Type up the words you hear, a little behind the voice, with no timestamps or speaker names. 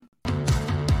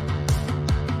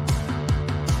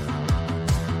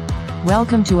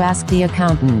Welcome to Ask the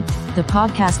Accountant, the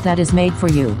podcast that is made for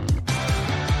you.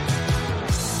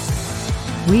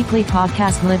 Weekly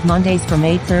podcast live Mondays from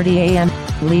 8:30 a.m.,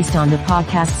 released on the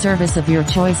podcast service of your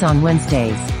choice on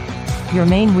Wednesdays. Your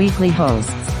main weekly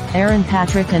hosts, Aaron,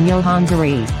 Patrick, and Johann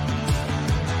Goree.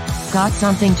 Got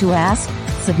something to ask?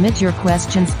 Submit your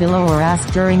questions below or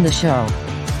ask during the show.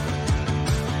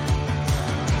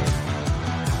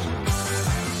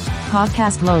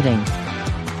 Podcast loading.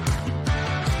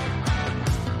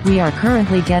 We are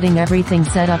currently getting everything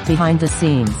set up behind the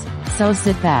scenes, so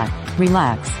sit back,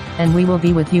 relax, and we will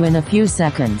be with you in a few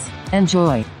seconds.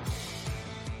 Enjoy.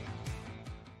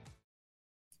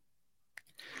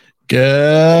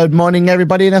 Good morning,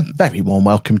 everybody, and a very warm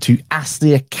welcome to Ask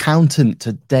the Accountant.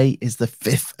 Today is the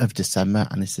 5th of December,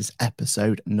 and this is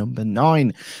episode number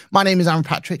 9. My name is Aaron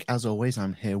Patrick. As always,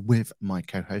 I'm here with my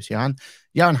co-host, Johan.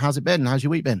 Johan, how's it been? How's your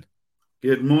week been?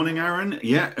 Good morning, Aaron.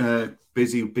 Yeah,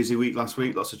 busy week last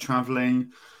week. Lots of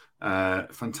traveling.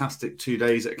 Fantastic 2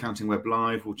 days at Accounting Web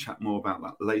Live. We'll chat more about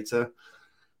that later.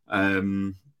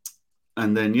 And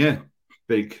then,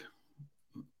 big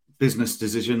business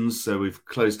decisions. So we've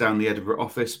closed down the Edinburgh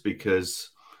office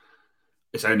because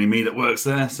it's only me that works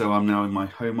there. So I'm now in my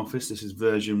home office. This is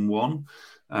version 1.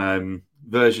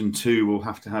 Version 2 will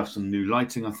have to have some new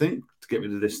lighting, I think, to get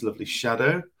rid of this lovely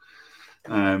shadow.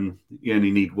 You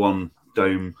only need one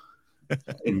dome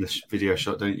in the video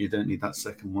shot, don't you? Don't need that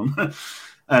second one.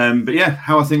 But yeah,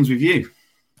 how are things with you?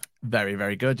 Very,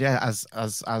 very good. Yeah, as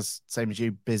same as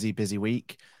you, busy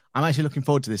week. I'm actually looking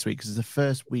forward to this week because it's the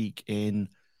first week in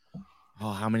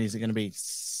how many is it going to be?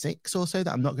 6 or so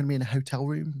that I'm not going to be in a hotel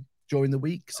room during the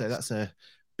week. So that's a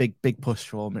big plus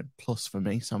for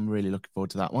me. So I'm really looking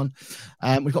forward to that one.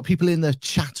 We've got people in the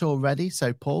chat already.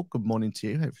 So Paul, good morning to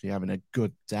you. Hopefully you're having a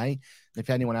good day. And if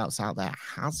anyone else out there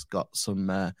has got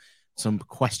some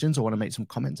questions or want to make some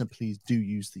comments, and please do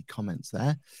use the comments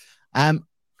there.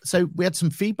 So we had some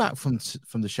feedback from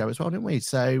the show as well, didn't we?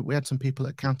 So we had some people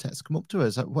at Countex come up to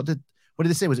us. What did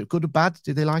they say? Was it good or bad?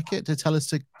 Did they like it? Did they tell us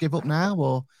to give up now,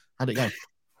 or how'd it go?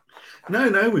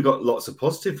 No, we got lots of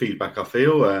positive feedback, I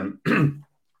feel.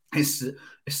 It's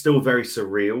still very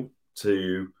surreal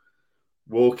to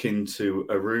walk into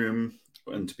a room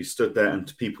and to be stood there and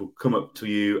to people come up to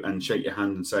you and shake your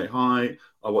hand and say, "Hi,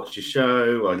 I watched your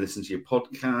show, I listened to your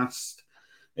podcast."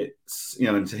 It's,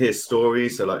 and to hear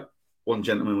stories. So like one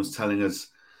gentleman was telling us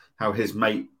how his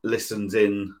mate listens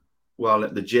in while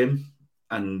at the gym,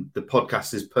 and the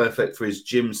podcast is perfect for his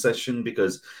gym session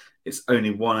because it's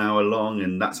only 1 hour long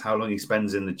and that's how long he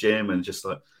spends in the gym. And just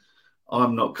like,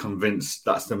 I'm not convinced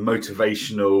that's the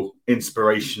motivational,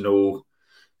 inspirational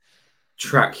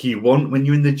track you want when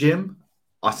you're in the gym.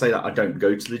 I say that I don't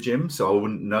go to the gym, so I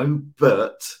wouldn't know.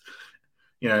 But,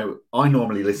 I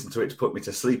normally listen to it to put me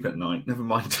to sleep at night. Never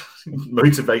mind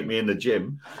motivate me in the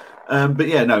gym.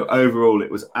 Overall, it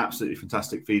was absolutely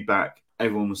fantastic feedback.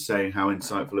 Everyone was saying how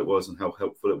insightful it was and how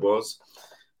helpful it was.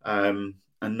 And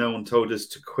no one told us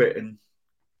to quit and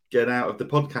get out of the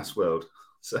podcast world.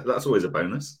 So that's always a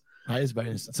bonus. That is a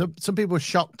bonus. So some people were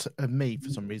shocked at me for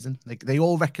some reason. Like they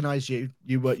all recognise you.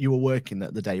 You were working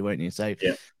that the day, weren't you? So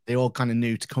yeah. They all kind of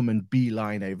knew to come and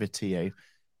beeline over to you,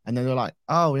 and then they're like,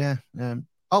 "Oh yeah,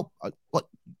 what?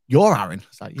 You're Aaron?"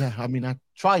 It's like, yeah. I mean, I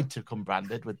tried to come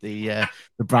branded with the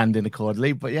branding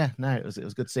accordingly, but yeah, no, it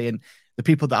was good seeing the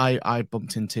people that I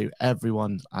bumped into.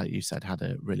 Everyone, like you said, had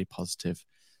a really positive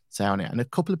say on it, and a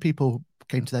couple of people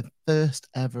came to their first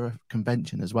ever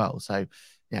convention as well. So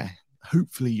yeah.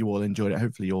 Hopefully you all enjoyed it.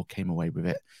 Hopefully you all came away with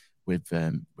it with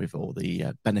all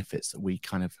the benefits that we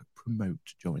kind of promote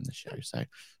during the show. So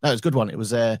that was a good one. It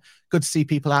was good to see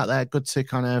people out there, good to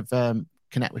kind of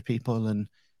connect with people, and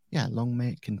yeah, long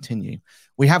may it continue.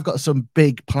 We have got some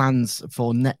big plans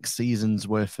for next season's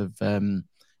worth of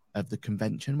the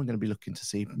convention. We're going to be looking to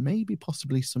see maybe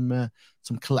possibly some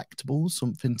collectibles,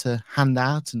 something to hand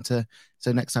out, and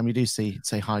so next time you do say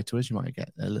hi to us, you might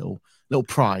get a little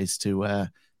prize to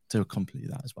accompany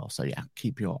that as well. So yeah,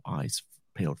 keep your eyes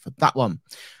peeled for that one.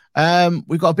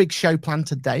 We've got a big show planned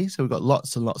today, so we've got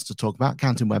lots and lots to talk about,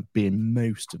 Accounting Web being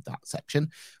most of that section.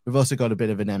 We've also got a bit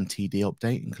of an MTD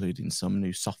update, including some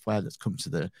new software that's come to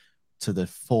the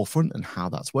forefront and how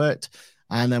that's worked.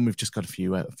 And then we've just got a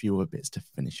few other bits to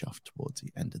finish off towards the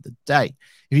end of the day.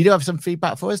 If you do have some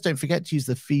feedback for us, don't forget to use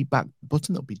the feedback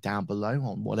button that'll be down below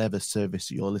on whatever service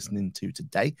you're listening to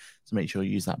today. So make sure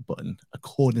you use that button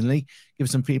accordingly. Give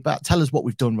us some feedback. Tell us what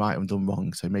we've done right and done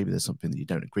wrong. So maybe there's something that you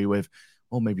don't agree with,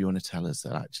 or maybe you want to tell us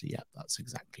that actually, yeah, that's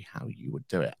exactly how you would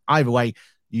do it. Either way,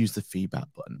 use the feedback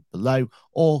button below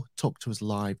or talk to us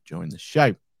live during the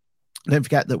show. Don't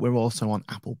forget that we're also on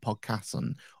Apple Podcasts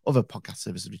and other podcast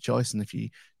services of your choice. And if you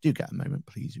do get a moment,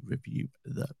 please review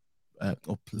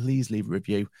or please leave a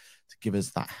review to give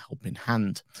us that helping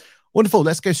hand. Wonderful.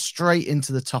 Let's go straight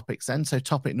into the topics then. So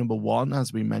topic number 1,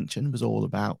 as we mentioned, was all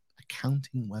about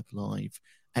Accounting Web Live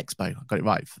Expo. I got it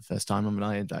right for the first time. I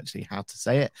learned actually how to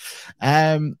say it.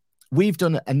 We've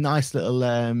done a nice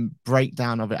little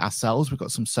breakdown of it ourselves. We've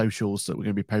got some socials that we're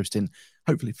going to be posting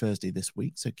hopefully Thursday this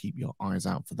week. So keep your eyes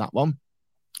out for that one,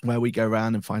 where we go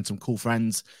around and find some cool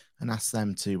friends and ask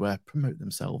them to promote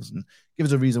themselves and give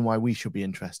us a reason why we should be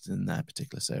interested in their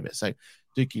particular service. So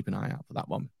do keep an eye out for that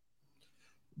one.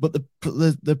 But the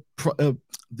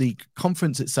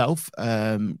conference itself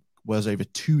was over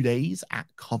 2 days at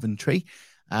Coventry.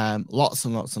 Lots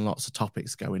and lots and lots of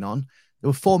topics going on. There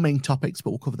were 4 main topics,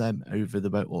 but we'll cover them over the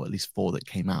boat, or at least 4 that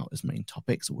came out as main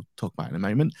topics. We'll talk about in a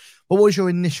moment. But what was your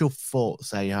initial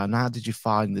thoughts, and how did you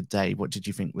find the day? What did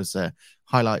you think was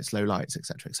highlights, lowlights,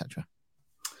 etc., etc.?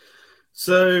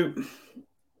 So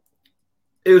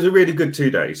it was a really good 2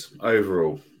 days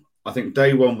overall. I think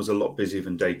day 1 was a lot busier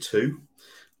than day 2.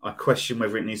 I question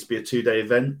whether it needs to be a 2-day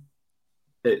event.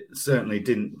 It certainly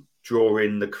didn't draw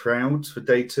in the crowds for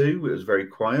day 2. It was very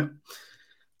quiet.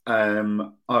 I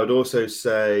would also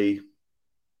say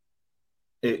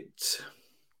it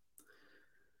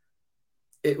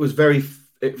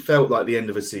felt like the end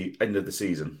of the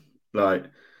season. Like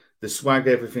the swag,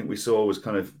 everything we saw was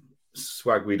kind of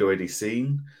swag we'd already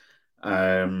seen.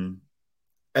 Everything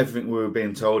we were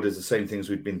being told is the same things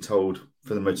we'd been told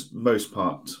for the most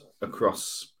part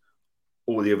across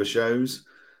all the other shows.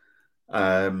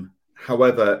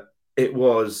 However, it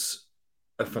was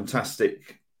a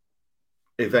fantastic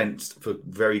event for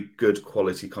very good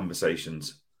quality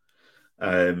conversations.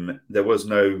 There was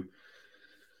no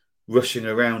rushing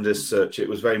around as such. It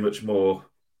was very much more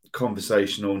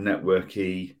conversational,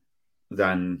 networky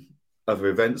than other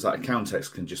events. Like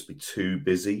Accountex can just be too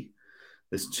busy.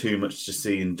 There's too much to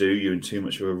see and do. You're in too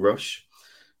much of a rush.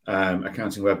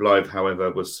 Accounting Web Live,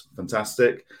 however, was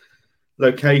fantastic.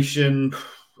 Location,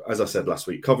 as I said last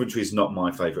week, Coventry is not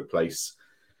my favourite place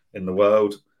in the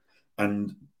world.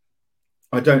 And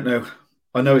I don't know.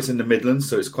 I know it's in the Midlands,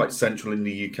 so it's quite central in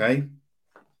the UK.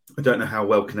 I don't know how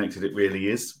well connected it really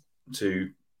is to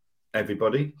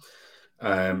everybody.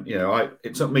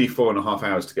 It took me 4.5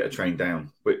 hours to get a train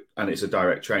down, and it's a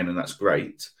direct train, and that's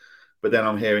great. But then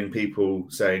I'm hearing people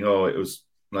saying, "Oh, it was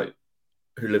like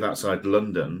who live outside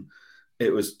London.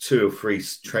 It was 2 or 3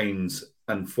 trains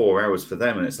and 4 hours for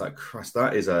them," and it's like, Christ,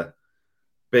 that is a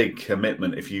big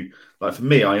commitment. If you like, for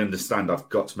me, I understand I've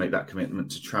got to make that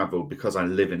commitment to travel because I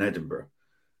live in Edinburgh.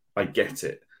 I get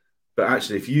it, but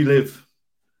actually, if you live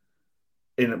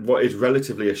in what is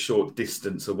relatively a short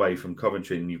distance away from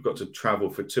Coventry and you've got to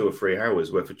travel for 2 or 3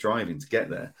 hours worth of driving to get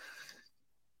there,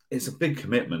 it's a big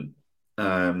commitment.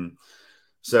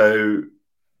 So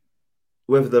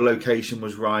whether the location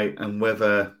was right and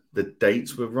whether the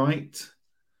dates were right,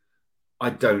 I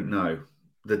don't know.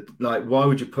 Why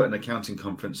would you put an accounting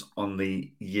conference on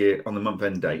the month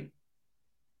end date?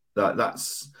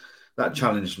 That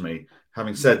challenged me.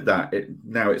 Having said that,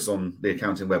 now it's on the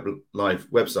Accounting Web Live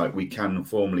website. We can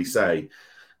formally say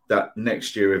that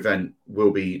next year event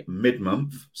will be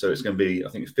mid-month. So it's going to be, I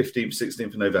think it's 15th,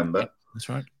 16th of November. That's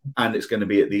right. And it's going to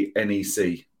be at the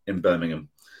NEC in Birmingham,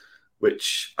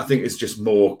 which I think is just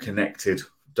more connected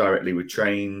directly with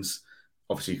trains.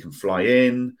 Obviously, you can fly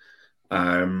in.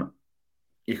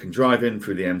 You can drive in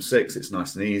through the M6. It's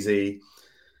nice and easy.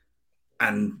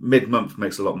 And mid-month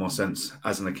makes a lot more sense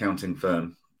as an accounting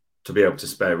firm to be able to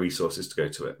spare resources to go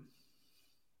to it.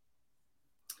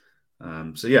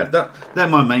 They're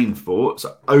my main thoughts.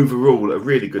 Overall, a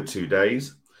really good 2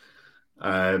 days.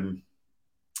 After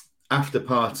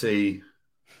party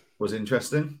was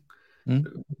interesting.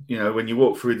 You know, when you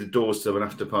walk through the doors to an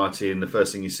after party and the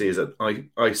first thing you see is an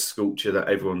ice sculpture that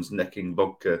everyone's necking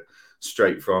vodka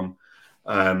straight from.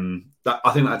 I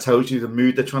think that tells you the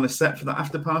mood they're trying to set for that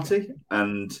after party,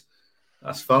 and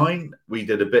that's fine. We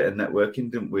did a bit of networking,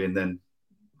 didn't we? And then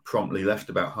promptly left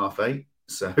about 8:30.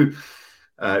 So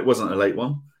it wasn't a late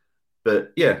one.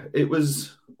 But yeah, it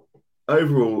was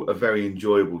overall a very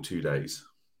enjoyable 2 days.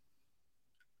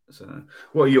 So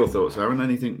what are your thoughts, Aaron?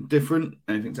 Anything different?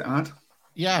 Anything to add?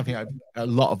 Yeah, I think a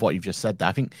lot of what you've just said there.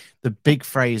 I think the big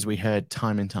phrase we heard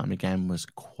time and time again was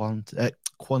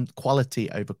quality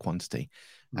over quantity.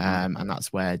 And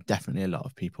that's where definitely a lot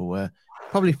of people were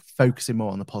probably focusing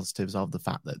more on the positives of the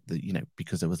fact that,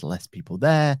 because there was less people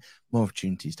there, more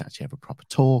opportunities to actually have a proper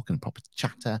talk and a proper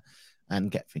chatter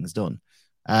and get things done.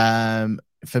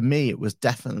 For me, it was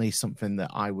definitely something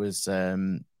that I was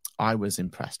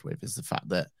impressed with, is the fact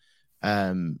that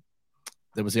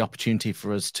there was the opportunity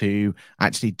for us to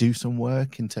actually do some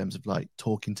work in terms of like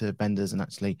talking to vendors and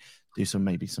actually do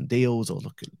maybe some deals or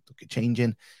look at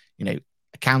changing,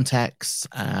 Accountex,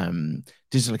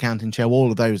 digital accounting show,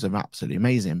 all of those are absolutely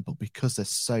amazing. But because they're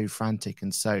so frantic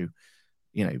and so,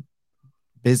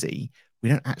 busy, we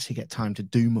don't actually get time to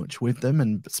do much with them,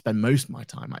 and spend most of my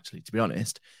time, actually, to be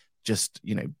honest, just,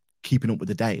 keeping up with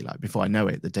the day. Like before I know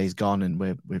it, the day's gone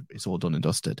and it's all done and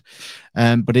dusted.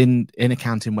 But in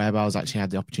Accounting Web, I was actually had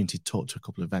the opportunity to talk to a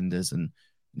couple of vendors, and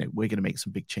we're going to make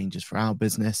some big changes for our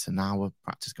business and our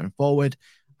practice going forward.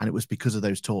 And it was because of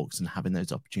those talks and having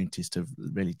those opportunities to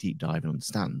really deep dive and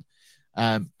understand.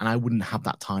 And I wouldn't have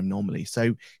that time normally.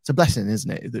 So it's a blessing, isn't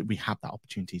it, that we have that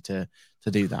opportunity to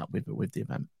do that with the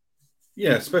event.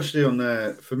 Yeah, especially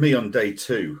for me on day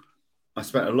 2, I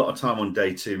spent a lot of time on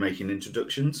day 2 making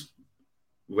introductions,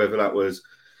 whether that was,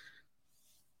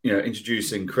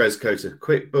 introducing Cresco to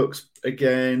QuickBooks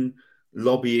again,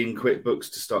 lobbying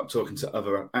QuickBooks to start talking to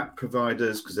other app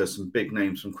providers, because there's some big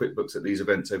names from QuickBooks at these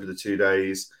events over the 2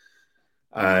 days.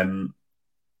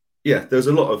 There's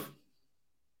a lot of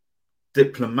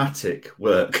diplomatic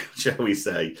work, shall we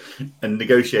say, and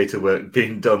negotiator work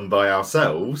being done by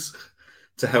ourselves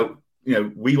to help.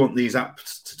 We want these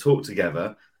apps to talk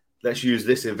together. Let's use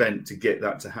this event to get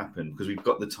that to happen because we've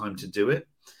got the time to do it.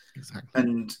 Exactly.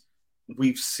 And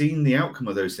we've seen the outcome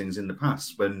of those things in the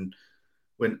past when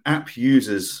app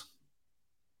users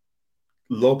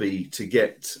lobby to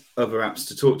get other apps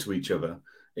to talk to each other.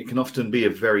 It can often be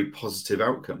a very positive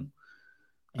outcome.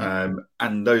 Yeah.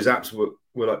 And those apps were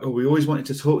like, we always wanted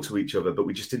to talk to each other, but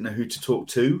we just didn't know who to talk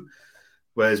to.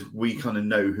 Whereas we kind of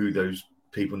know who those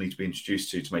people need to be introduced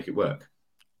to make it work.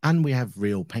 And we have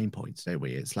real pain points, don't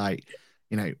we? It's like,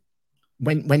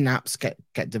 when apps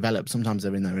get developed, sometimes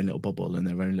they're in their own little bubble and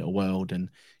their own little world, and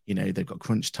they've got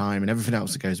crunch time and everything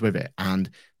else that goes with it,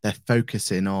 and they're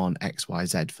focusing on X, Y,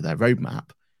 Z for their roadmap.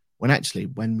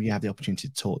 When we have the opportunity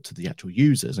to talk to the actual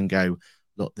users and go,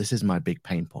 look, this is my big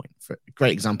pain point. A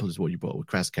great example is what you brought with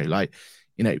Cresco. Like,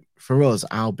 for us,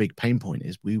 our big pain point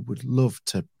is we would love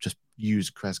to just use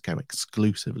Cresco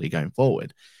exclusively going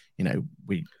forward.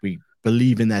 We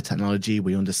believe in their technology.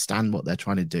 We understand what they're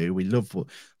trying to do. We love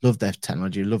their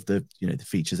technology, love the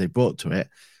features they brought to it.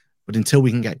 But until we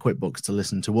can get QuickBooks to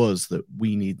listen to us, that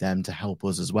we need them to help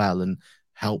us as well and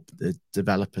help the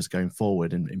developers going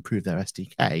forward and improve their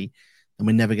SDK, then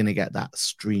we're never going to get that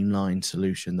streamlined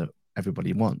solution that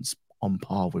everybody wants on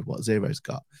par with what Xero's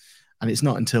got. And it's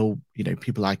not until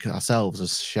people like ourselves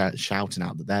are shouting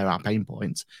out that they're our pain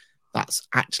points that's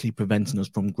actually preventing us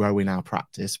from growing our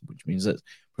practice, which means that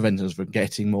preventing us from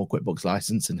getting more QuickBooks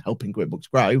license and helping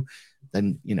QuickBooks grow.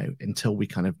 Then until we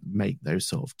kind of make those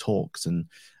sort of talks and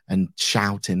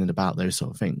shouting and about those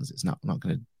sort of things, it's not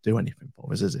going to do anything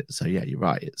for us, is it? So yeah, you're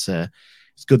right. It's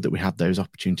good that we have those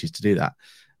opportunities to do that.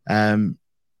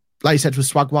 Like you said, for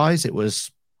swag wise, it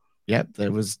was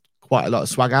there was quite a lot of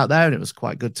swag out there, and it was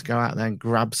quite good to go out there and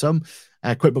grab some.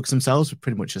 QuickBooks themselves were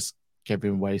pretty much just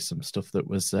giving away some stuff that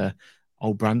was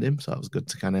old branding, so that was good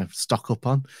to kind of stock up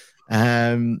on.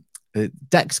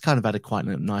 Dex kind of had quite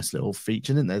a nice little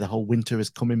feature, didn't they? The whole winter is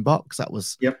coming box. That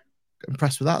was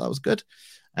impressed with that. That was good.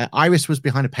 Iris was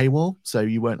behind a paywall, so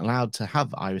you weren't allowed to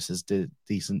have Iris's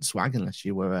decent swag unless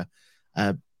you were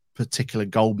a particular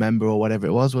gold member or whatever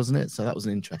it was, wasn't it? So that was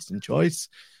an interesting choice.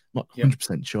 Not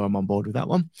 100% sure I'm on board with that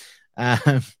one.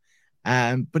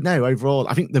 But no, overall,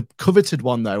 I think the coveted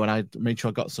one, though, and I made sure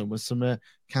I got some, was some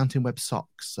Accounting Web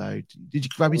socks. So did you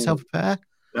grab yourself a pair?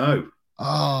 No.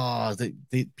 Oh, the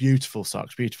beautiful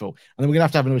socks, beautiful. And then we're going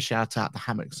to have another shout out the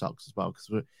hammock socks as well,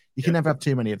 because you can never have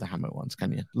too many of the hammock ones,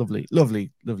 can you? Lovely,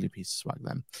 lovely, lovely piece of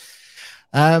swag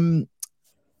then.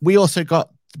 We also got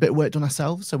a bit of work done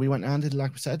ourselves. So we went around and,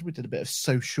 like I said, we did a bit of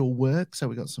social work. So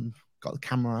we got the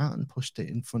camera out and pushed it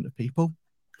in front of people.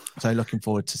 So looking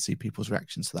forward to see people's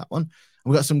reactions to that one.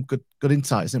 And we got some good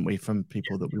insights, didn't we, from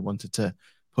people that we wanted to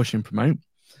push and promote.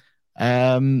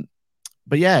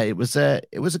 But yeah, it was a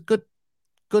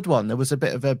good one. There was a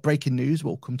bit of a breaking news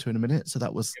we'll come to in a minute. So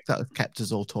that kept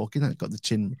us all talking. That got us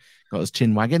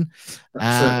chin wagging.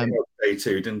 Day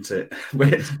 2, didn't it?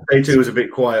 Day 2 was a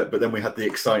bit quiet, but then we had the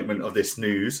excitement of this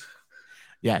news.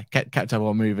 Yeah, kept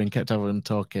everyone moving, kept everyone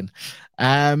talking.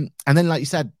 And then, like you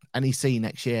said, NEC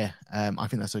next year. I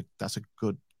think that's a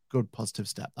good positive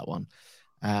step, that one.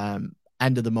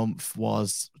 End of the month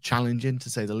was challenging, to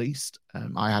say the least.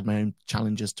 I had my own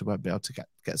challenges to be able to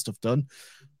get stuff done.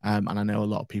 And I know a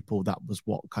lot of people, that was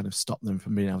what kind of stopped them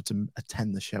from being able to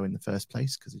attend the show in the first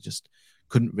place, because they just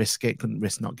couldn't risk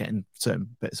not getting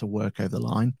certain bits of work over the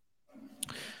line.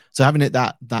 So having it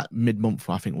that mid-month,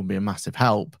 I think, will be a massive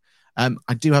help.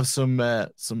 I do have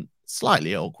some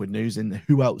slightly awkward news in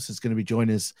who else is going to be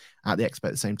joining us at the expo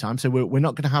at the same time. So we're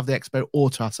not going to have the expo all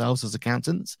to ourselves as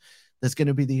accountants. There's going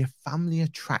to be the Family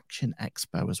Attraction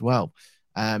Expo as well.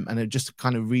 And just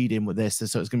kind of read in with this. So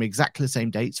it's going to be exactly the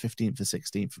same dates, 15th to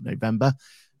 16th of November.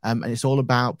 And it's all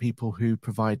about people who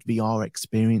provide VR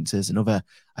experiences and other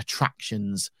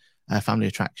attractions, family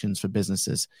attractions for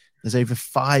businesses. There's over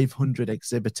 500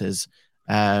 exhibitors,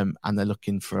 and they're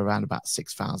looking for around about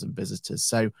 6,000 visitors.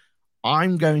 So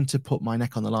I'm going to put my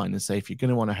neck on the line and say, if you're going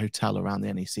to want a hotel around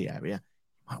the NEC area,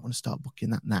 you might want to start booking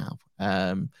that now.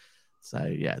 So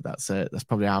yeah, that's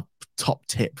probably our top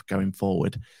tip going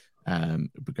forward.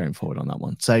 Going forward on that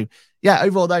one. So yeah,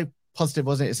 overall though, positive,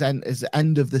 wasn't it? It's the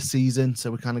end of the season,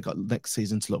 so we kind of got next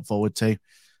season to look forward to.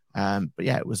 But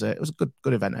yeah, it was a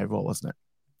good event overall, wasn't it?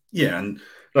 Yeah, and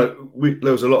there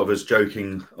was a lot of us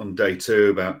joking on day 2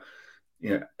 about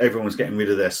everyone was getting rid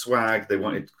of their swag. They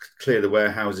wanted to clear the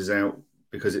warehouses out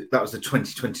because that was the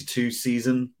 2022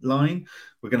 season line.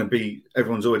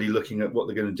 Everyone's already looking at what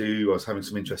they're going to do. I was having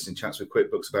some interesting chats with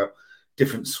QuickBooks about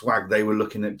different swag they were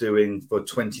looking at doing for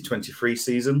 2023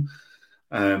 season.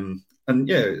 And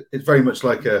yeah, it's very much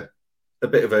like a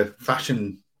bit of a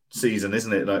fashion season,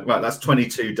 isn't it? Like, right, that's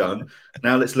 22 done.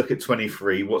 Now let's look at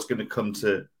 23. What's going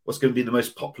to be the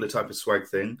most popular type of swag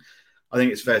thing? I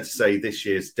think it's fair to say this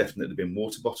year's definitely been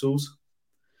water bottles,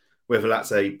 whether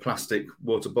that's a plastic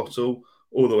water bottle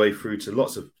all the way through to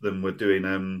lots of them were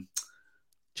doing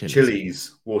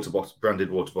Chili's branded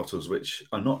water bottles, which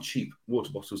are not cheap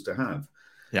water bottles to have.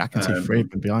 Yeah, I can see 3 of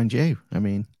them behind you. I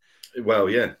mean, well,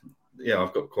 yeah,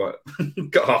 I've got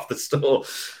got half the store.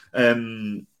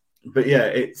 But yeah,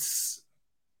 it's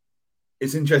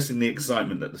interesting the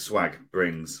excitement that the swag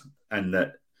brings, and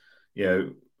that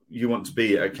you want to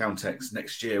be at Accountex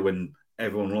next year when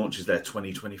everyone launches their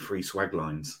 2023 swag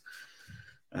lines.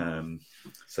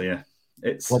 So yeah.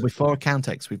 Before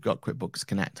Accountex, we've got QuickBooks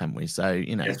Connect, haven't we? So,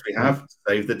 yes, we have.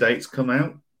 Save the dates come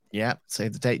out. Yeah,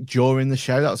 save the date during the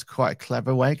show. That was quite a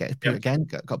clever way.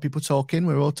 Got people talking.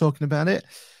 We're all talking about it.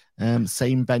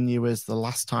 Same venue as the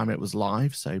last time it was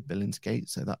live, so Billingsgate.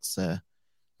 So that's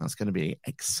going to be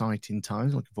exciting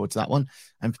times. Looking forward to that one.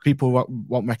 And for people who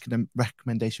want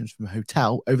recommendations from a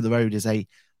hotel, over the road is a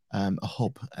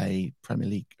hub, a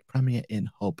Premier Inn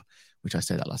hub, which I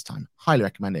said that last time. Highly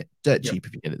recommend it. Dirt cheap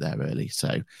if you get it there early.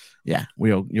 So yeah,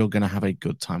 you're going to have a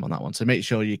good time on that one. So make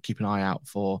sure you keep an eye out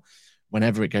for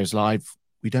whenever it goes live.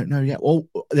 We don't know yet. Well,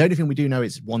 the only thing we do know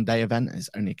is 1-day event.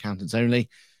 It's only accountants only.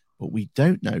 What we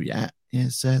don't know yet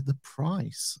is the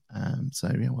price. So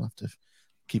yeah, we'll have to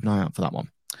keep an eye out for that one.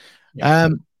 Yeah.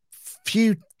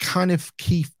 Few kind of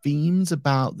key themes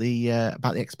about the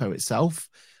expo itself.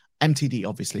 MTD,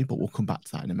 obviously, but we'll come back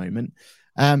to that in a moment.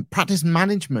 Practice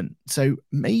management. So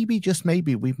maybe, just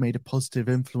maybe, we've made a positive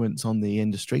influence on the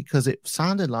industry because it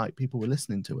sounded like people were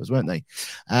listening to us, weren't they?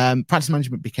 Practice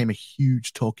management became a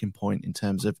huge talking point in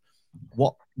terms of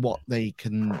what they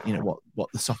can,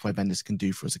 what the software vendors can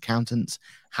do for us accountants,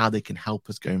 how they can help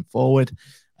us going forward.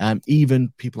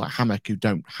 Even people like Hammock, who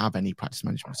don't have any practice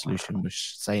management solution, was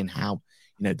saying how,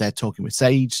 they're talking with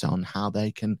Sage on how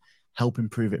they can help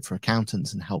improve it for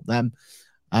accountants and help them.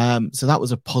 So that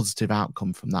was a positive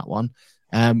outcome from that one.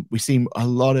 We've seen a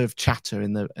lot of chatter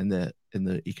in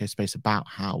the eco space about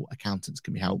how accountants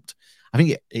can be helped. I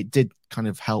think it did kind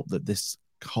of help that this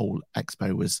whole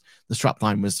expo was, the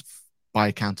strapline was by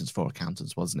accountants for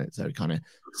accountants, wasn't it? So it kind of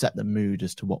set the mood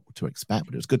as to what to expect.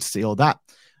 But it was good to see all that.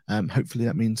 Hopefully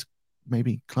that means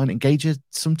maybe client engagers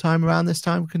sometime around this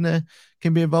time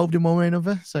can be involved in one way or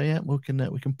another. So yeah, we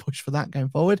can push for that going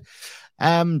forward.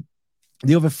 The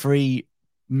other 3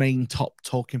 main top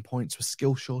talking points were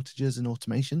skill shortages and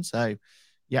automation. So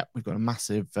yeah, we've got a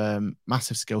massive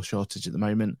skill shortage at the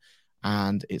moment,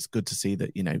 and it's good to see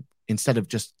that, instead of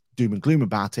just doom and gloom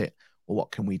about it, well,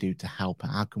 what can we do to help?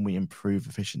 How can we improve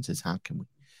efficiencies? How can we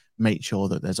make sure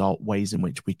that there's ways in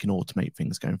which we can automate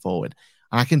things going forward?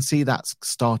 And I can see that's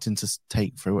starting to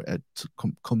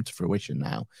come to fruition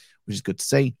now, which is good to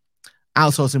see.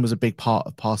 Outsourcing was a big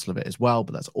parcel of it as well,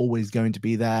 but that's always going to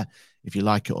be there. If you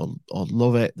like it or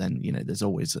love it, then there's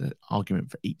always an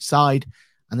argument for each side.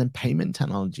 And then payment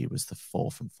technology was the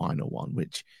 4th and final one,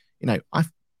 which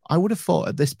I would have thought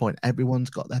at this point everyone's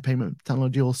got their payment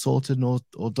technology all sorted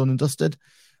or done and dusted,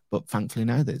 but thankfully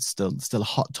now that it's still a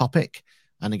hot topic.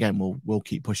 And again, we'll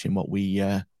keep pushing what we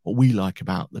like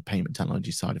about the payment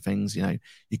technology side of things. Your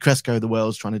Cresco of the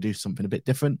world's trying to do something a bit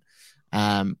different.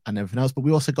 And everything else. But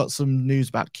we also got some news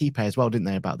about KeyPay as well, didn't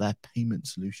they, about their payment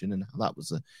solution and how that was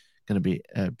going to be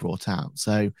brought out.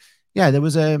 So, yeah, there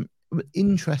was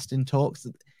interesting talks.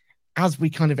 as we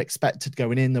kind of expected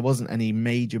going in, there wasn't any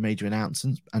major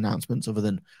announcements other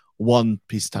than one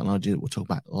piece of technology that we'll talk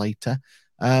about later.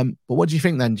 But what do you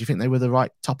think then? Do you think they were the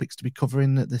right topics to be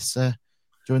covering at this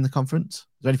during the conference? Is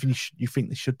there anything you think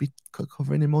they should be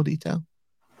covering in more detail?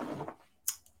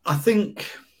 I think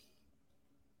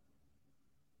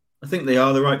they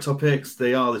are the right topics.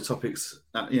 They are the topics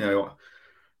that,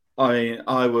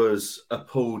 I was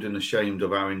appalled and ashamed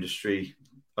of our industry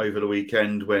over the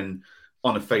weekend when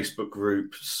on a Facebook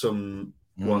group someone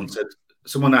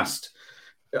asked,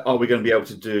 are we going to be able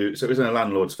to do, so it was in a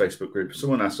landlord's Facebook group,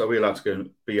 someone asked, are we allowed to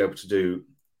be able to do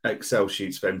Excel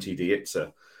sheets for MTD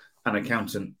ITSA? An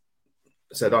accountant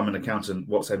said, I'm an accountant,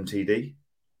 what's MTD?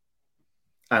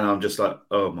 And I'm just like,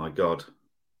 oh my God,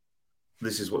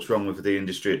 this is what's wrong with the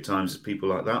industry at times, is people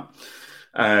like that.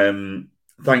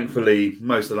 Thankfully,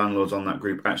 most of the landlords on that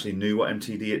group actually knew what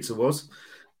MTD ITSA was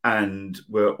and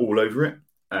were all over it.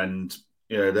 And,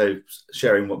 they're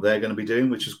sharing what they're going to be doing,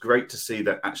 which is great to see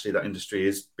that actually that industry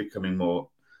is becoming more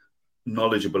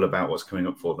knowledgeable about what's coming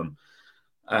up for them.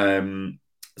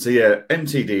 So yeah,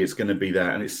 MTD is going to be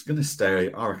there and it's going to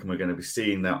stay. I reckon we're going to be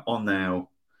seeing that on our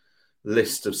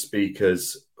list of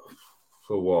speakers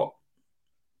for what?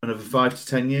 Another 5 to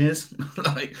 10 years?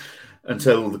 Like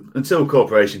until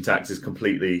corporation tax is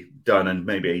completely done and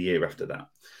maybe a year after that.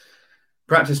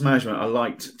 Practice management, I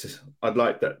like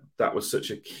that was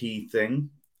such a key thing.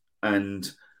 And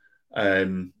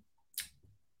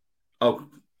I'll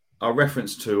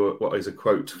reference to what is a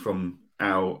quote from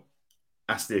our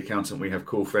Ask the Accountant We Have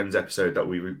Cool Friends episode that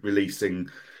we're releasing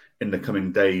in the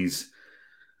coming days.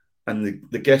 And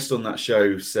the guest on that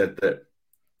show said that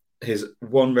his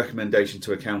one recommendation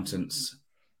to accountants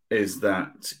is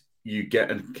that you get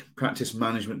a practice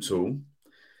management tool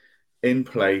in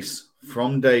place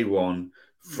from day one,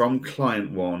 from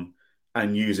client one,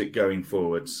 and use it going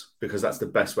forwards, because that's the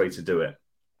best way to do it.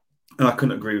 And I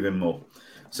couldn't agree with him more.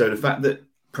 So the fact that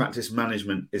practice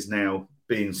management is now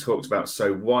being talked about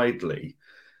so widely,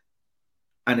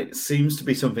 and it seems to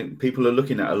be something people are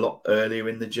looking at a lot earlier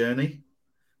in the journey,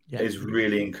 is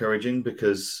really encouraging,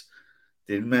 because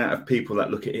the amount of people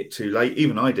that look at it too late,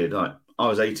 even I did, I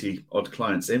was 80 odd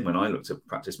clients in when I looked at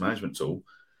practice management tool,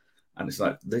 and it's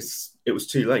like it was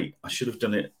too late. I should have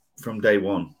done it from day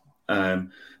one.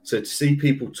 So to see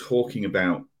people talking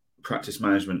about practice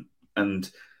management and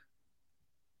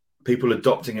people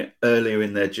adopting it earlier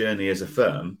in their journey as a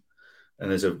firm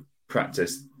and as a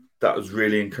practice, that was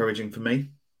really encouraging for me.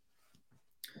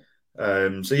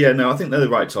 So yeah, no, I think they're the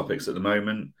right topics at the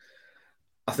moment.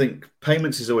 I think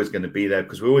payments is always going to be there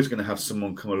because we're always going to have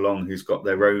someone come along who's got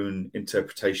their own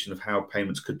interpretation of how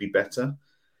payments could be better.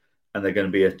 And they're going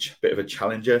to be a bit of a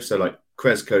challenger. So like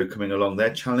Cresco coming along,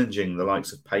 they're challenging the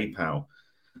likes of PayPal,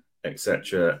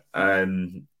 etc.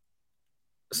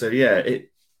 So yeah,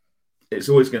 it's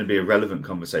always going to be a relevant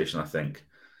conversation, I think,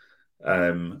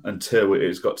 until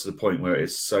it's got to the point where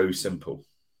it's so simple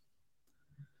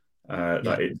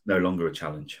that it's no longer a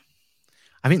challenge.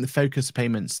 I think the focus of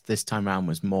payments this time around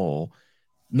was more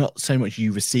not so much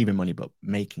you receiving money, but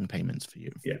making payments for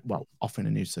you. Yeah. Well, offering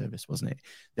a new service, wasn't it?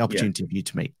 The opportunity for you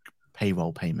to make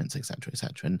payroll payments, etc.,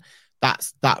 etc. And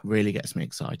that really gets me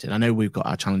excited. I know we've got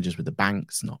our challenges with the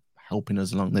banks not helping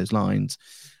us along those lines,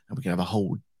 and we can have a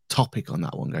whole topic on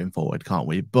that one going forward, can't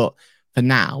we? But for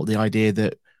now, the idea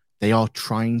that they are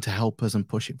trying to help us and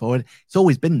push it forward, it's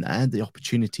always been there, the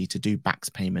opportunity to do backs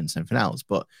payments and everything else.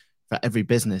 But for every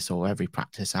business or every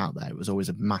practice out there, it was always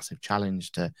a massive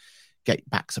challenge to get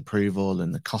backs approval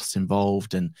and the costs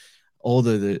involved and all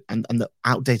the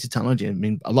outdated technology. I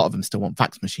mean, a lot of them still want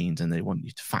fax machines and they want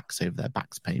you to fax over their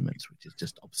backs payments, which is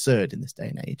just absurd in this day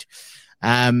and age.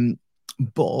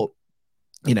 But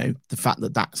the fact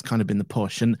that that's kind of been the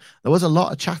push, and there was a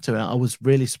lot of chatter. I was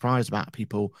really surprised about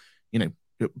people,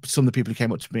 some of the people who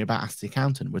came up to me about Ask the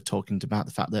Accountant were talking about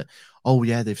the fact that, oh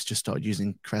yeah, they've just started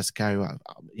using Cresco,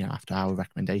 after our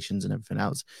recommendations and everything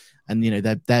else. And,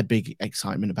 their big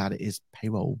excitement about it is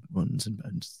payroll runs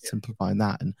and simplifying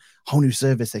that and a whole new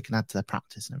service they can add to their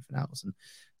practice and everything else. And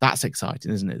that's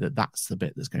exciting, isn't it? That's the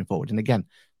bit that's going forward. And again,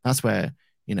 that's where,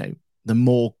 the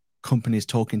more companies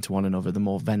talking to one another, the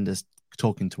more vendors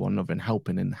talking to one another and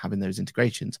helping and having those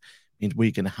integrations means we're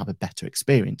going to have a better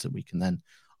experience that we can then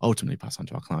ultimately pass on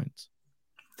to our clients.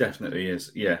 Definitely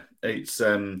is. Yeah. It's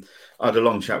I had a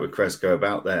long chat with Cresco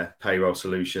about their payroll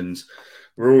solutions.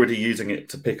 We're already using it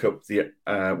to pick up the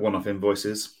one-off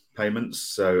invoices payments.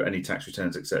 So any tax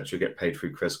returns, etc., get paid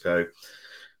through Cresco.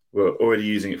 We're already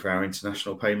using it for our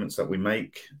international payments that we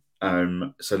make.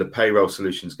 So the payroll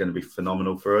solution is going to be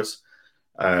phenomenal for us.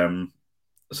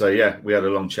 So yeah, we had a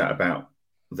long chat about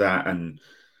that, and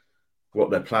what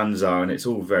their plans are, and it's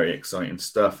all very exciting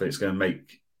stuff. It's going to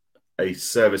make a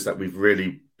service that we've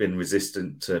really been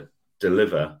resistant to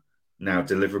deliver now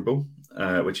deliverable,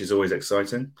 which is always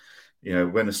exciting. You know,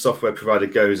 when a software provider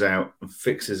goes out and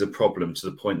fixes a problem to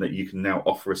the point that you can now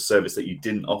offer a service that you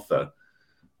didn't offer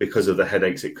because of the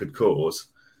headaches it could cause,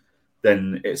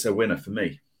 then it's a winner for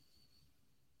me.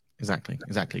 Exactly.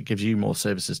 It gives you more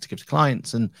services to give to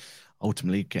clients, and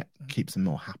ultimately keeps them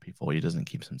more happy for you, doesn't it?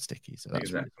 Keeps them sticky. So that's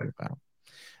exactly what it's about.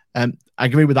 I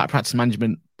agree with that practice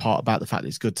management part about the fact that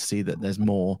it's good to see that there's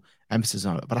more emphasis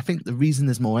on it. But I think the reason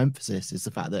there's more emphasis is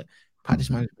the fact that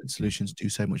practice management solutions do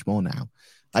so much more now.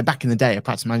 Like back in the day, a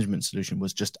practice management solution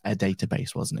was just a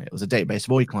database, wasn't it? It was a database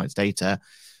of all your clients' data,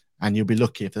 and you'll be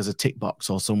lucky if there's a tick box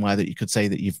or somewhere that you could say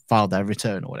that you've filed their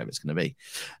return or whatever it's going to be.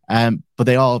 But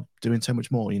they are doing so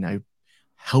much more, you know,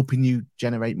 helping you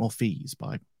generate more fees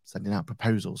by sending out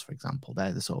proposals, for example.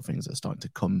 They're the sort of things that are starting to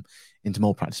come into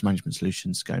more practice management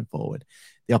solutions going forward.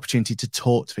 The opportunity to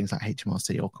talk to things like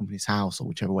HMRC or Companies House or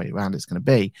whichever way around it's going to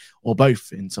be, or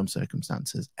both in some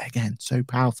circumstances. Again, so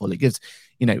powerful. It gives,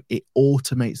 you know, it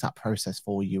automates that process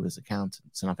for you as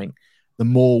accountants. And I think the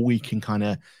more we can kind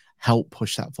of help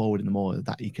push that forward and the more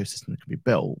that ecosystem that can be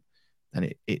built, then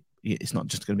it's not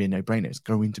just going to be a no-brainer. It's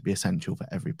going to be essential for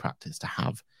every practice to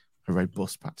have a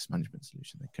robust practice management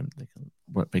solution they can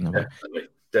bring over.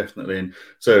 Definitely. And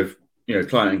so, you know,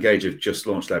 Client Engage have just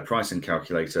launched their pricing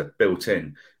calculator built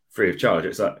in, free of charge.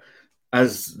 It's like,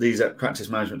 as these practice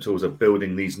management tools are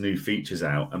building these new features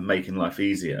out and making life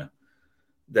easier,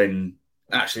 then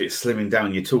actually it's slimming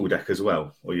down your tool deck as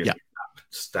well, or your app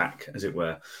stack, as it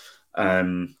were.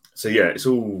 So yeah, it's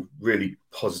all really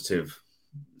positive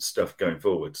stuff going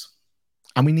forwards.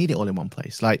 And we need it all in one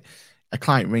place. Like, a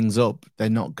client rings up, they're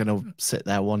not going to sit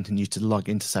there wanting you to log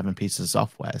into 7 pieces of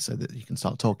software so that you can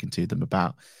start talking to them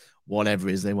about whatever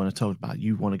it is they want to talk about.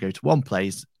 You want to go to one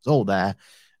place, it's all there,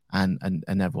 and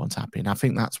everyone's happy. And I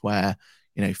think that's where,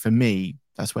 you know, for me,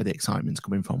 that's where the excitement's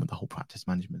coming from with the whole practice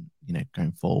management, you know,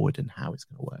 going forward and how it's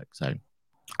going to work. So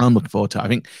I'm looking forward to it. I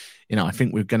think, you know, I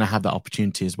think we're going to have that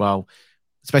opportunity as well,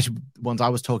 especially the ones I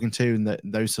was talking to and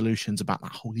those solutions about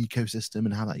that whole ecosystem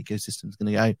and how that ecosystem is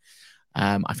going to go.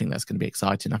 I think that's going to be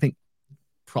exciting. I think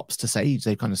props to Sage.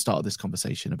 They've kind of started this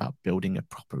conversation about building a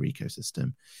proper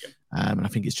ecosystem. And I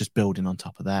think it's just building on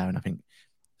top of there. And I think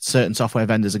certain software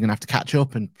vendors are going to have to catch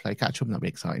up, and that'll be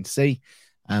exciting to see.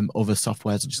 Other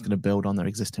softwares are just going to build on their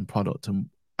existing product. And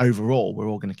overall, we're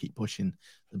all going to keep pushing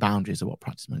the boundaries of what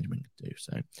practice management can do.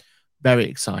 So very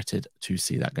excited to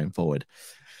see that going forward.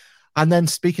 And then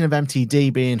speaking of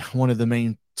MTD being one of the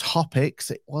main topics,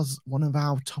 it was one of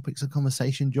our topics of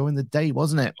conversation during the day,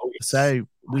 wasn't it? Oh, yes. So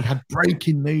we had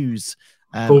breaking news.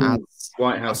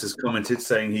 White House has commented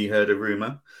saying he heard a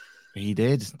rumor. He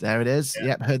did. There it is. Yeah.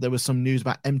 Yep. Heard there was some news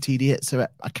about MTD. So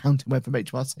accounting web from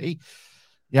HMRC.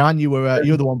 Yeah, and you were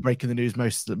the one breaking the news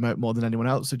more than anyone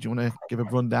else. So do you want to give a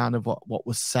rundown of what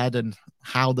was said and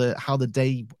how the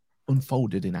day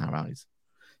unfolded in our eyes?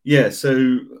 Yeah.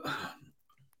 So,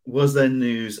 was there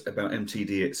news about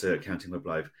MTD at Accounting Web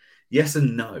Live? Yes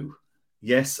and no.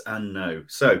 Yes and no.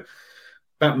 So,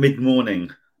 about mid-morning,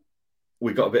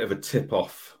 we got a bit of a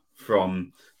tip-off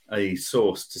from a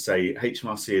source to say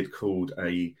HMRC had called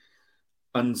a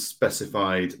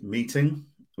unspecified meeting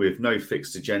with no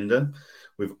fixed agenda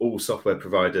with all software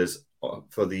providers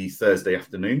for the Thursday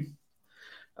afternoon,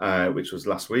 which was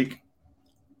last week.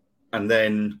 And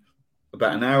then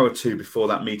about an hour or two before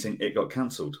that meeting, it got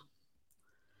cancelled.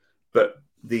 But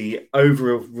the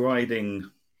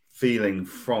overriding feeling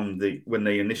from when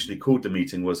they initially called the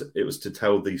meeting was it was to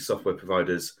tell the software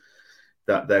providers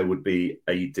that there would be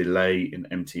a delay in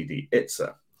MTD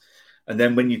ITSA. And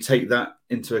then when you take that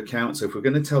into account, so if we're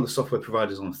going to tell the software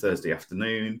providers on a Thursday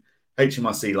afternoon,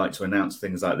 HMRC like to announce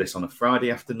things like this on a Friday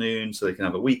afternoon so they can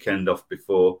have a weekend off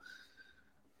before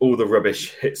all the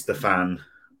rubbish hits the fan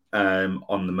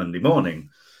on the Monday morning.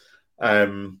 But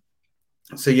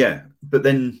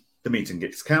then the meeting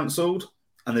gets cancelled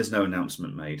and there's no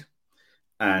announcement made.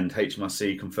 And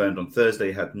HMRC confirmed on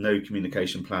Thursday had no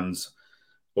communication plans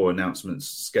or announcements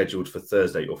scheduled for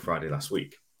Thursday or Friday last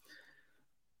week.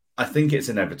 I think it's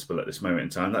inevitable at this moment in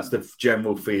time. That's the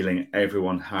general feeling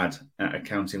everyone had at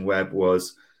Accounting Web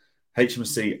was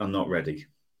HMRC are not ready.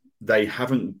 They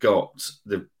haven't got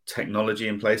the technology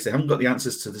in place. They haven't got the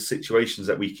answers to the situations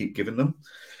that we keep giving them,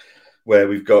 where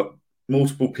we've got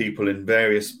multiple people in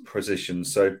various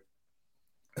positions. So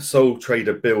a sole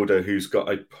trader builder who's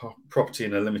got a property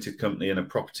in a limited company and a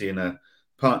property in a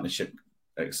partnership,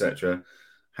 etc.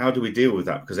 How do we deal with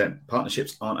that? Because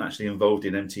partnerships aren't actually involved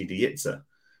in MTD ITSA.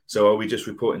 So are we just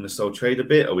reporting the sole trader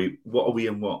bit? What are we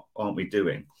and what aren't we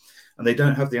doing? And they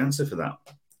don't have the answer for that.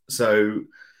 So,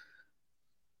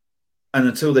 and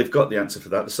until they've got the answer for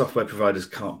that, the software providers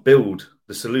can't build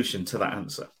the solution to that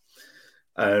answer.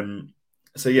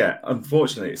 So yeah,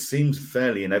 unfortunately, it seems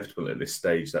fairly inevitable at this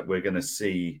stage that we're going to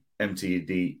see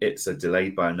MTD ITSA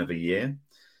delayed by another year.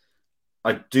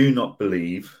 I do not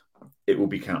believe it will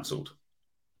be cancelled.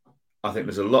 I think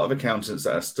there's a lot of accountants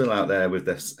that are still out there with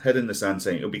their head in the sand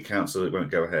saying it'll be cancelled, it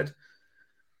won't go ahead.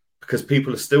 Because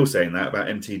people are still saying that about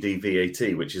MTD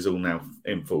VAT, which is all now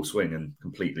in full swing and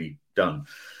completely done.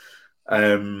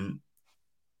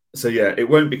 So yeah, it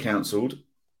won't be cancelled.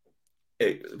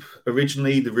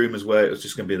 Originally, the rumours were it was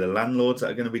just going to be the landlords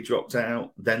that are going to be dropped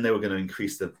out. Then they were going to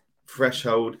increase the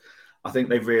threshold. I think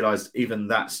they've realised even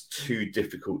that's too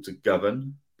difficult to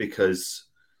govern, because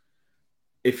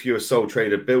if you're a sole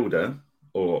trader builder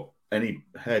or any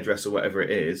hairdresser, whatever it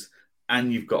is,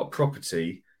 and you've got a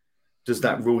property, does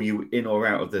that rule you in or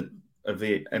out of the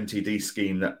MTD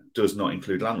scheme that does not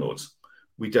include landlords?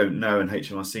 We don't know, and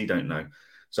HMRC don't know.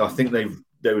 So I think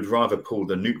they would rather pull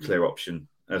the nuclear option,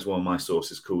 as one of my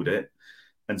sources called it,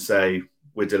 and say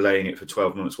we're delaying it for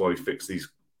 12 months while we fix these,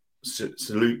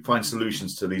 find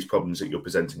solutions to these problems that you're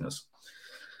presenting us.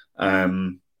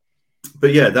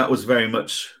 But yeah, that was very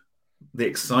much the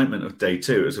excitement of day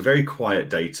two. It was a very quiet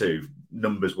day two,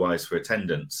 numbers-wise, for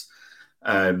attendance,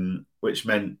 which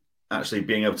meant actually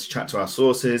being able to chat to our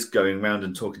sources, going around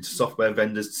and talking to software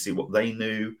vendors to see what they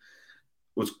knew,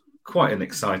 was quite an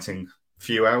exciting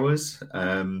few hours.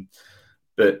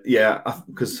 But yeah,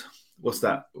 because what's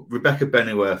that? Rebecca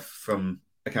Bennyworth from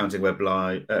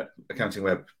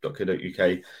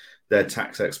accountingweb.co.uk, their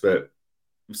tax expert,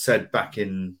 said back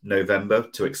in November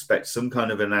to expect some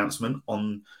kind of announcement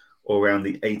on or around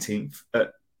the 18th.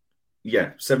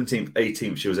 17th,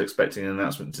 18th, she was expecting an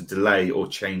announcement to delay or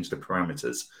change the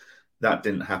parameters. That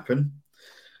didn't happen.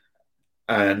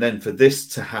 And then for this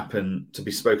to happen, to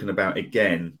be spoken about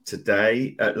again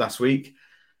today, last week,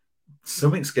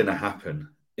 something's going to happen.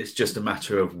 It's just a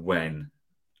matter of when.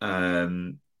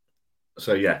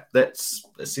 So yeah, let's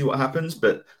see what happens.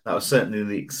 But that was certainly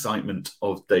the excitement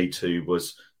of day two,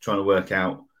 was trying to work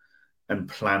out and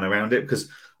plan around it, because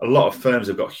a lot of firms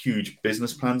have got huge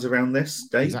business plans around this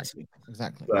date.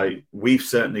 Exactly. Like, we've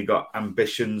certainly got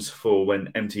ambitions for when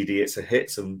MTD ITSA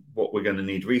hits and what we're going to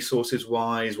need resources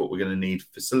wise, what we're going to need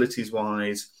facilities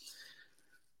wise.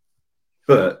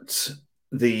 But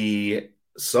the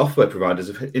software providers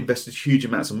have invested huge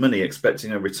amounts of money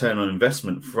expecting a return on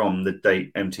investment from the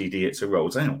date MTD ITSA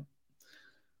rolls out.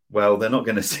 Well, they're not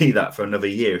going to see that for another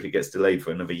year if it gets delayed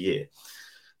for another year.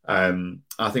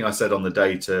 I think I said on the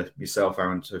day to yourself,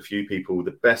 Aaron, to a few people, the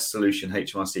best solution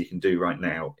HMRC can do right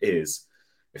now is,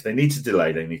 if they need to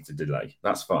delay, they need to delay.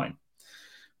 That's fine.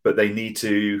 But they need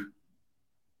to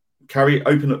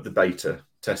open up the beta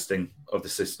testing of the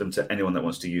system to anyone that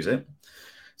wants to use it,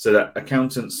 so that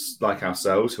accountants like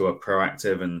ourselves, who are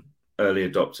proactive and early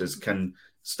adopters, can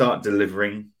start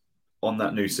delivering on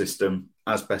that new system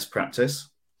as best practice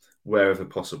wherever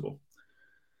possible.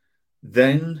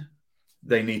 Then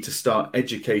they need to start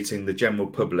educating the general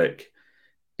public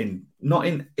not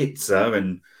in ITSA,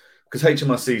 and because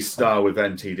HMRC's style with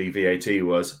MTD VAT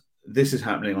was, this is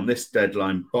happening on this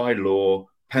deadline by law,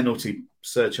 penalty,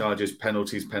 surcharges,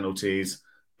 penalties,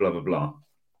 blah, blah, blah.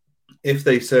 If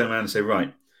they turn around and say,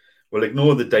 right, well,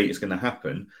 ignore the date it's going to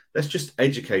happen, let's just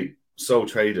educate sole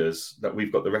traders that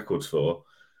we've got the records for,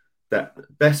 that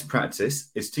best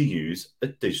practice is to use a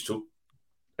digital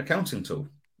accounting tool.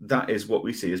 That is what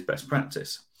we see as best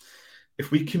practice.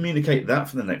 If we communicate that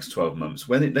for the next 12 months,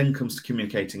 when it then comes to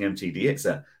communicating MTD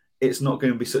ITSA, it's not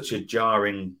going to be such a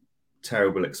jarring,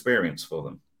 terrible experience for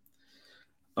them.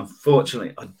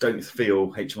 Unfortunately, I don't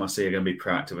feel HMRC are going to be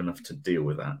proactive enough to deal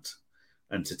with that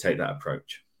and to take that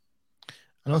approach.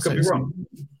 And also, Could be wrong.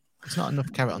 It's not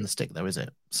enough carrot on the stick, though, is it?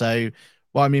 So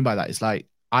what I mean by that is, like,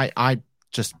 I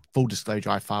just, full disclosure,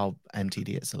 I filed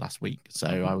MTD ITSA last week. So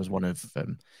I was one of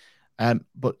them.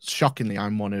 But shockingly,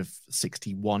 I'm one of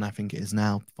 61, I think it is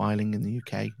now, filing in the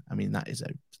UK. I mean, that is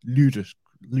a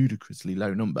ludicrously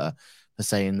low number for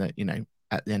saying that,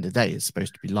 at the end of the day, it's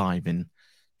supposed to be live in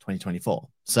 2024.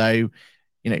 So,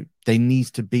 there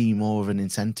needs to be more of an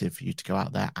incentive for you to go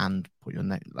out there and put your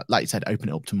name, like you said, open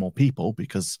it up to more people,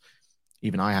 because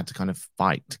even I had to kind of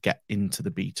fight to get into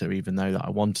the beta, even though that I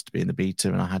wanted to be in the beta,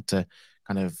 and I had to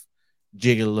kind of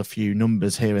jiggle a few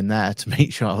numbers here and there to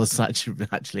make sure I was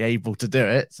actually able to do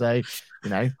it. So,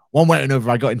 one way or another,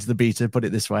 I got into the beta, put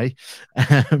it this way.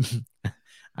 And,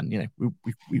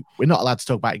 we're not allowed to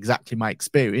talk about exactly my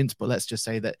experience, but let's just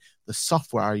say that the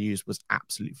software I used was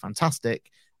absolutely fantastic.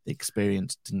 The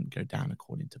experience didn't go down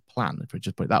according to plan, if we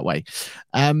just put it that way.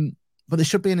 But there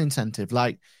should be an incentive,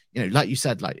 like, like you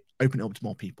said, like open it up to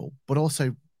more people, but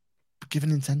also give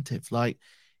an incentive. Like,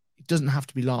 it doesn't have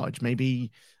to be large.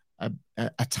 Maybe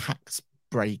a tax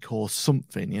break or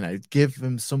something, give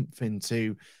them something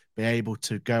to be able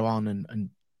to go on and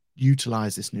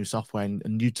utilize this new software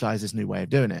and utilize this new way of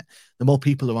doing it. The more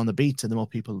people are on the beta, the more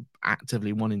people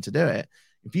actively wanting to do it.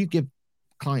 If you give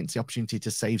clients the opportunity to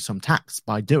save some tax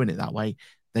by doing it that way,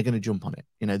 they're going to jump on it.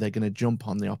 They're going to jump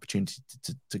on the opportunity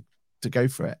to go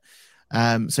for it.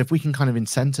 So if we can kind of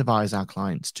incentivize our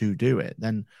clients to do it,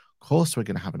 then of course we're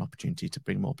going to have an opportunity to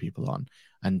bring more people on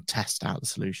and test out the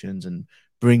solutions and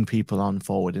bring people on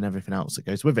forward and everything else that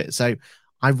goes with it. So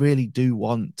I really do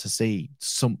want to see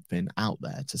something out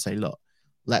there to say, look,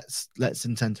 let's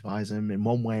incentivize them in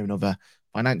one way or another,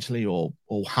 financially or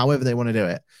however they want to do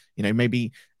it.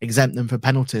 Maybe exempt them for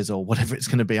penalties or whatever it's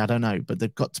going to be. I don't know, but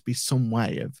there've got to be some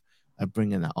way of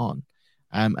bringing that on.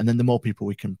 And then the more people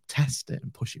we can test it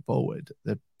and push it forward,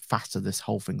 the faster this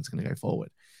whole thing's going to go forward.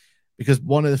 Because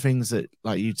one of the things that,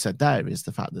 like you said there, is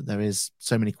the fact that there is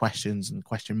so many questions and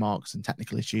question marks and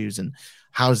technical issues. And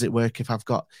how does it work if I've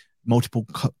got multiple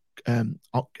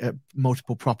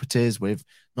properties with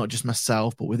not just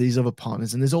myself, but with these other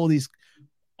partners? And there's all these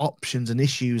options and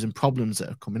issues and problems that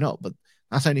are coming up. But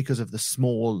that's only because of the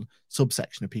small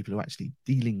subsection of people who are actually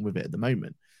dealing with it at the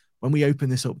moment. When we open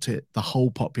this up to the whole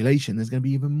population, there's going to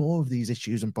be even more of these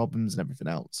issues and problems and everything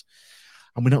else.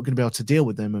 And we're not going to be able to deal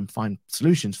with them and find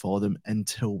solutions for them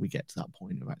until we get to that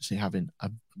point of actually having a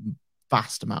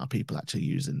vast amount of people actually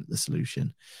using the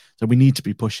solution. So we need to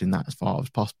be pushing that as far as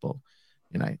possible,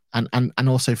 and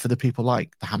also for the people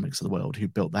like the Hammocks of the world who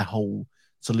built their whole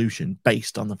solution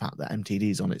based on the fact that MTD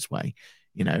is on its way.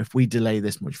 If we delay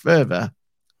this much further,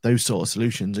 those sort of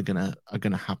solutions are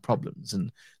gonna have problems,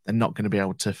 and they're not going to be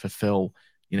able to fulfill,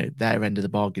 their end of the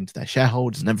bargain to their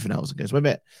shareholders and everything else that goes with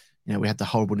it. We had the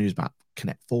horrible news about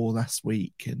Connect 4 last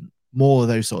week, and more of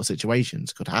those sort of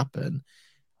situations could happen,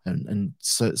 and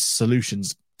so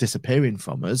solutions disappearing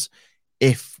from us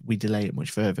if we delay it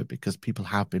much further, because people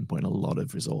have been putting a lot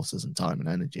of resources and time and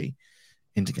energy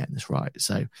into getting this right.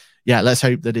 So yeah, let's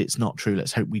hope that it's not true.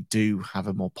 Let's hope we do have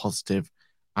a more positive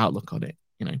outlook on it.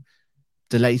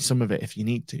 Delay some of it if you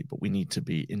need to, but we need to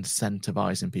be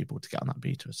incentivizing people to get on that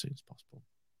beta as soon as possible.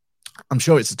 I'm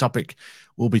sure it's a topic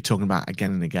we'll be talking about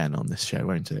again and again on this show,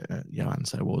 won't it, Johan?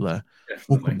 So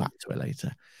we'll come back to it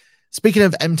later. Speaking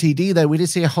of MTD, though, we did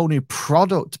see a whole new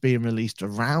product being released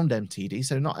around MTD.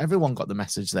 So not everyone got the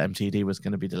message that MTD was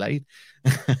going to be delayed.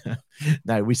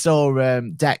 No, we saw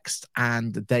Dext,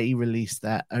 and they released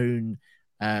their own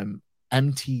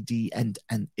MTD,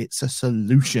 and it's a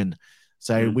solution.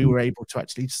 So we were able to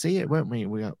actually see it, weren't we?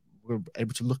 We were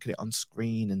able to look at it on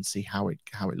screen and see how it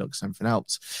looks and everything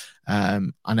else.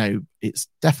 I know it's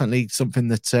definitely something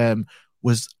that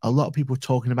was a lot of people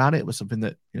talking about. It was something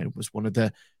that was one of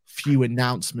the few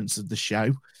announcements of the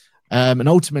show, and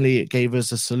ultimately it gave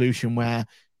us a solution where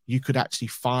you could actually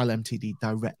file MTD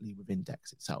directly within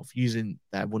Dex itself using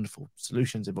their wonderful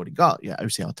solutions they've already got.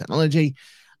 OCR technology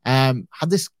had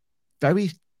this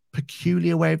very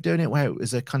peculiar way of doing it, where it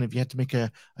was a kind of, you had to make a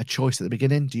choice at the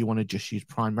beginning. Do you want to just use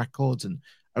Prime Records and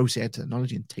OCR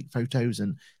technology and take photos,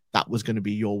 and that was going to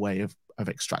be your way of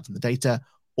extracting the data?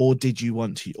 Or did you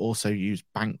want to also use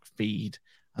bank feed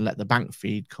and let the bank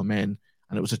feed come in?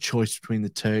 And it was a choice between the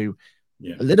two.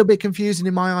 Yeah. A little bit confusing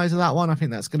in my eyes of that one. I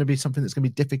think that's going to be something that's going to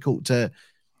be difficult to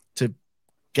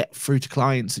get through to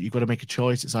clients, that you've got to make a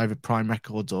choice. It's either Prime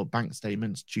Records or bank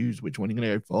statements. Choose which one you're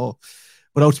going to go for.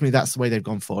 But ultimately, that's the way they've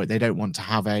gone for it. They don't want to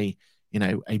have a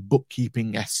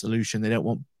bookkeeping-esque solution. They don't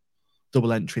want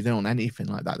double entry. They don't want anything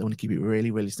like that. They want to keep it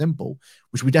really, really simple,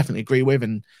 which we definitely agree with.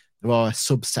 And there are a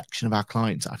subsection of our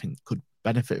clients that I think could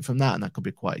benefit from that, and that could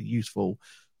be quite a useful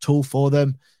tool for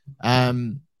them.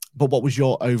 But what was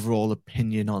your overall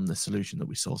opinion on the solution that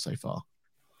we saw so far?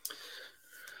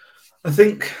 I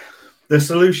think the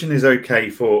solution is okay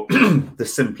for the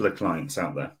simpler clients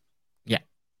out there. Yeah.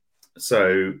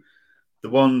 So the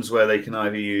ones where they can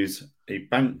either use a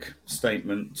bank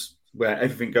statement where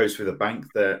everything goes through the bank,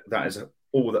 that is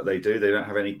all that they do. They don't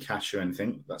have any cash or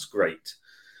anything. That's great.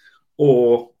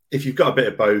 Or if you've got a bit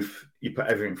of both, you put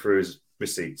everything through as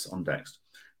receipts on Dext.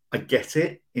 I get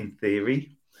it in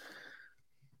theory.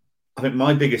 I think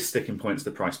my biggest sticking point is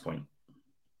the price point,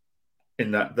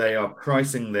 in that they are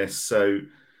pricing this. So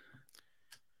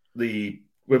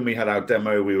when we had our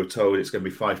demo, we were told it's going to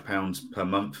be £5 per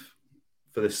month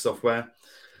for this software.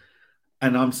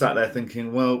 And I'm sat there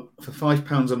thinking, well, for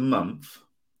 £5 a month,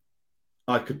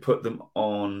 I could put them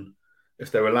on,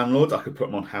 if they were landlords, I could put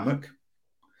them on Hammock.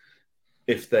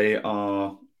 If they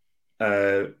are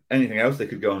anything else. They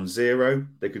could go on Xero,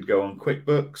 they could go on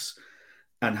QuickBooks,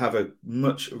 and have a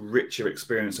much richer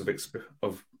experience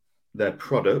of their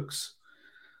products.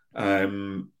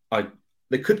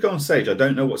 They could go on Sage. I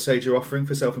don't know what Sage are offering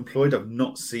for self-employed. I've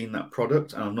not seen that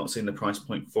product, and I've not seen the price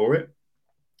point for it.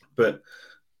 But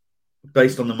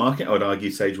based on the market, I would argue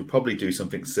Sage will probably do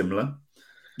something similar.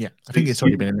 Yeah, I think it's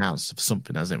already been announced for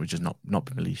something, hasn't it? Which has not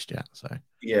been released yet. So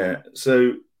yeah,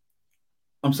 so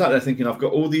I'm sat there thinking I've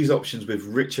got all these options with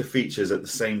richer features at the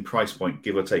same price point,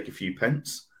 give or take a few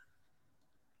pence,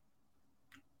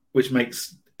 which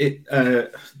makes it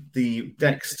the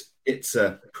Dext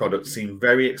Itza product seem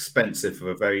very expensive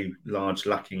for a very large,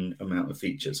 lacking amount of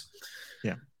features.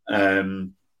 Yeah.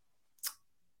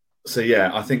 So yeah,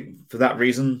 I think for that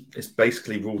reason, it's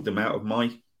basically ruled them out of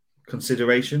my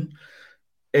consideration.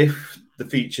 If the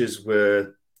features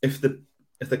were, if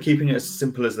they're keeping it as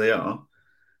simple as they are,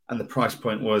 and the price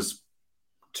point was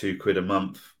 £2 a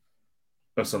month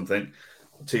or something,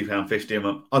 £2.50 a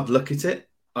month, I'd look at it,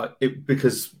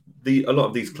 because a lot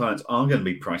of these clients are going to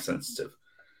be price sensitive.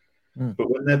 But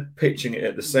when they're pitching it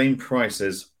at the same price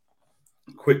as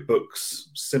QuickBooks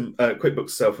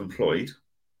Self-Employed,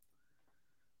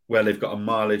 where they've got a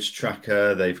mileage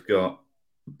tracker, they've got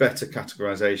better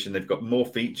categorization, they've got more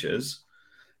features,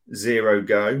 Xero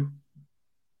Go,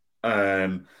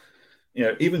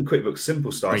 even QuickBooks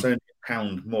Simple Start is only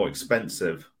 £1 more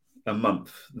expensive a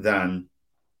month than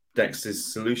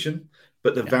Dex's solution,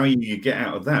 but the value you get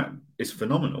out of that is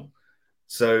phenomenal.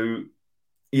 So,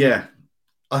 yeah,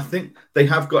 I think they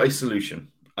have got a solution.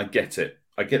 I get it.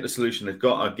 I get the solution they've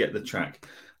got. I get the track.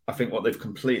 I think what they've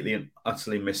completely and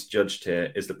utterly misjudged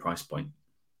here is the price point.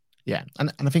 Yeah,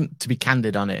 and I think to be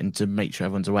candid on it and to make sure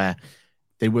everyone's aware,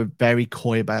 they were very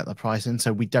coy about the pricing.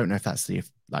 So we don't know if that's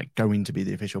going to be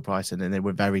the official pricing, and they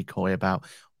were very coy about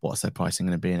what's their pricing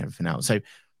going to be and everything else. So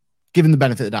given the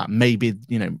benefit of that, maybe,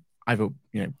 either,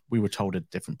 we were told a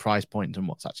different price point and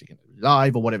what's actually going to be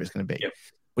live or whatever it's going to be. Yep.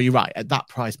 But you're right, at that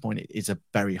price point, it is a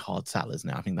very hard sell, isn't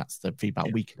it? I think that's the feedback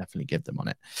we can definitely give them on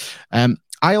it.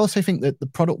 I also think that the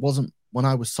product wasn't when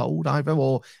I was sold either,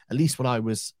 or at least what I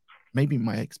was, maybe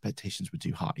my expectations were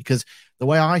too high, because the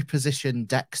way I positioned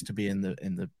Dex to be in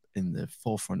the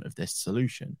forefront of this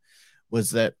solution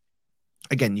was that,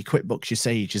 again, your QuickBooks, your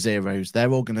Sage, your Xeros,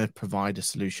 they're all going to provide a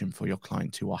solution for your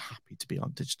clients who are happy to be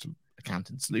on digital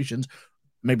accounting solutions.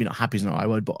 Maybe not happy is not the right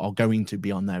word, but are going to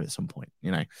be on there at some point,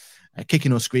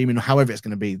 kicking or screaming, or however it's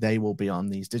going to be, they will be on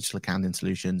these digital accounting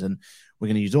solutions. And we're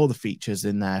going to use all the features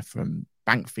in there, from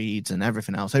bank feeds and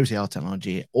everything else, OCR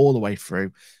technology, all the way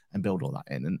through, and build all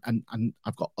that in. And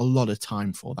I've got a lot of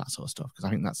time for that sort of stuff, because I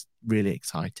think that's really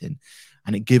exciting.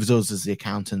 And it gives us as the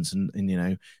accountants and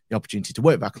the opportunity to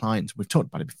work with our clients. We've talked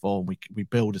about it before. We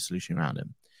build a solution around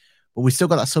them. But we still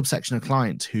got that subsection of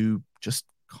clients who just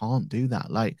can't do that.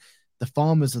 Like the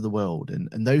farmers of the world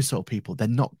and those sort of people, they're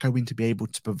not going to be able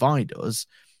to provide us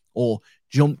or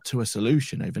jump to a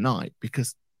solution overnight,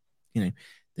 because,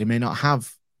 they may not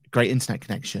have great internet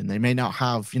connection. They may not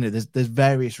have, there's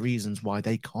various reasons why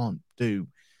they can't do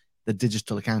the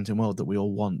digital accounting world that we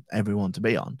all want everyone to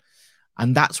be on.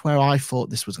 And that's where I thought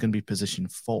this was going to be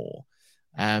positioned for.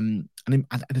 And I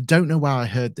don't know where I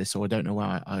heard this, or I don't know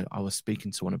where I was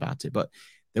speaking to someone about it, but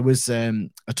there was a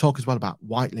talk as well about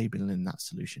white labeling that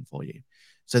solution for you,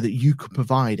 so that you could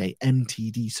provide a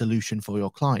MTD solution for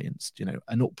your clients,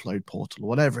 an upload portal or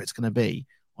whatever it's going to be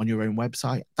on your own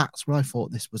website. That's where I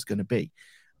thought this was going to be.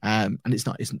 And it's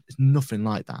not, it's nothing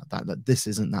like that. That this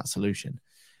isn't that solution.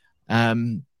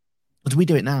 But we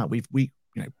do it now. We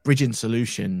bridging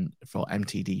solution for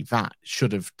MTD VAT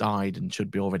should have died and should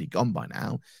be already gone by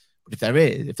now. But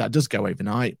if that does go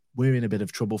overnight, we're in a bit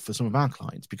of trouble for some of our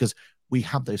clients, because we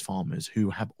have those farmers who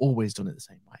have always done it the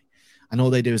same way. And all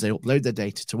they do is they upload their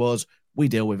data to us, we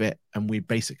deal with it, and we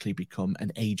basically become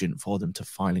an agent for them to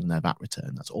filing their VAT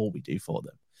return. That's all we do for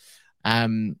them.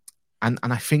 And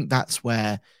I think that's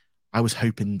where I was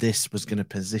hoping this was going to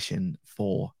position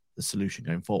for the solution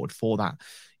going forward, for that,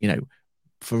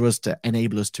 for us to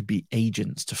enable us to be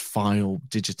agents to file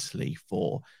digitally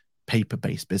for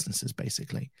paper-based businesses,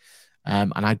 basically.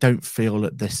 And I don't feel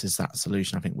that this is that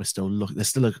solution. I think we're still there's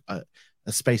still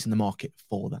a space in the market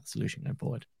for that solution going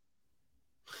forward.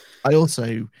 I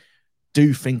also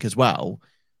do think as well,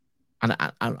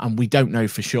 and we don't know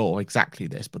for sure exactly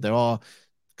this, but there are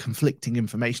conflicting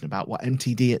information about what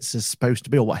MTD it's supposed to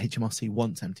be, or what HMRC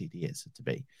wants MTD it's to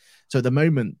be. So at the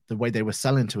moment, the way they were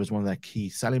selling to us, one of their key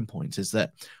selling points is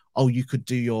that, you could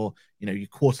do your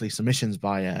quarterly submissions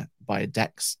via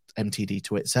Dex MTD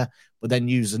to ITSA, but then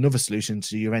use another solution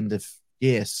to your end of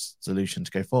year solution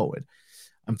to go forward.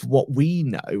 And for what we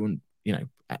know, and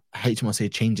HMRC are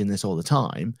changing this all the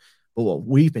time. But what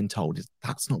we've been told is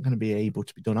that's not going to be able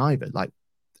to be done either. Like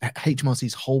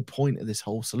HMRC's whole point of this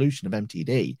whole solution of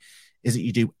MTD is that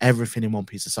you do everything in one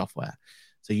piece of software.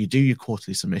 So you do your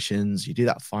quarterly submissions, you do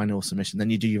that final submission, then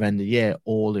you do your end of year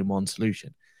all in one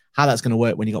solution. How that's going to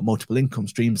work when you've got multiple income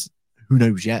streams, who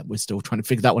knows yet? We're still trying to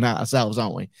figure that one out ourselves,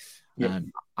 aren't we? Yep.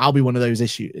 I'll be one of those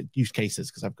use cases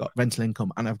because I've got rental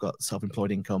income and I've got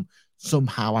self-employed income.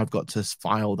 Somehow I've got to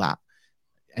file that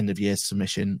end of year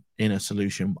submission in a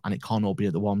solution, and it can't all be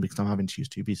at the one because I'm having to use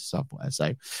two pieces of software.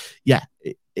 So yeah,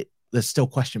 there's still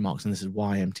question marks, and this is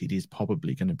why MTD is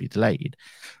probably going to be delayed.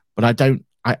 But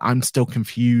I'm still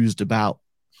confused about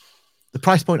the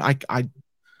price point. I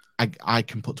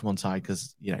can put to one side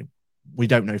because we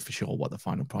don't know for sure what the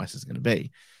final price is going to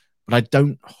be, but I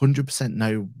don't 100%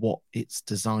 know what it's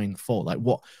designed for. Like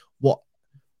what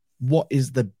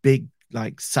is the big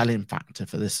selling factor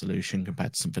for this solution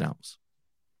compared to something else?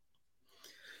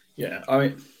 Yeah,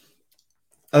 I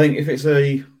think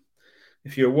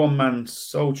if you're a one-man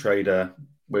sole trader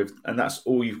and that's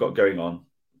all you've got going on,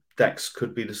 Dex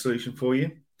could be the solution for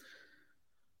you.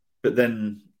 But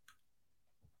then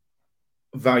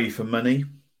value for money,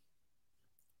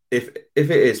 if it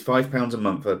is £5 a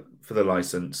month for the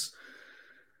license,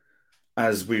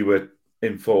 as we were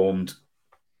informed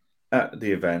at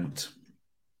the event,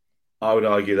 I would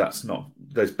argue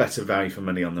there's better value for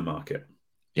money on the market.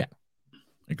 Yeah,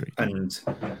 agree. And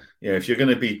if you're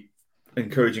going to be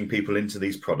encouraging people into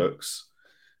these products,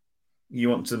 you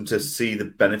want them to see the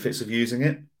benefits of using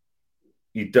it.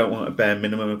 You don't want a bare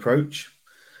minimum approach,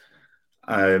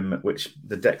 which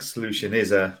the Dex solution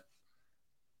is a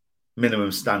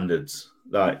minimum standards.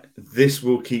 Like, this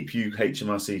will keep you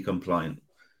HMRC compliant,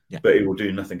 but it will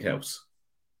do nothing else,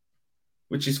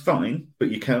 which is fine.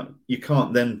 But you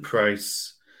can't then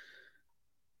price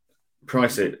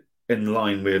it in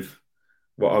line with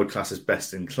what I would class as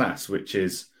best in class, which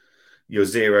is your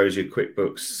Xeros, your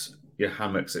QuickBooks, your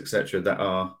Hammocks, etc., that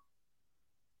are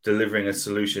delivering a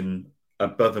solution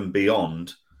above and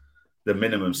beyond the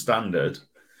minimum standard,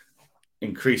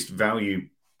 increased value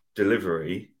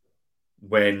delivery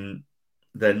when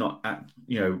they're not at,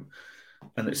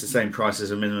 and it's the same price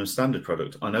as a minimum standard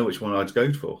product. I know which one I'd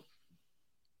go for.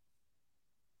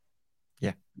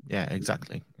 Yeah,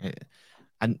 exactly.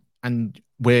 And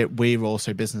we're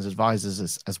also business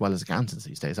advisors as well as accountants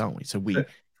these days, aren't we? So we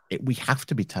have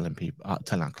to be telling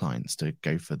our clients to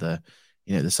go for the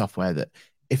software that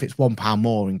if it's £1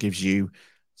 more and gives you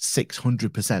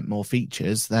 600% more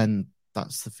features, then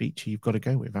that's the feature you've got to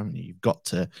go with, haven't you? You've got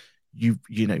to,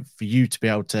 for you to be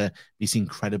able to be seen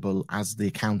credible as the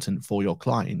accountant for your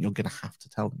client, you're going to have to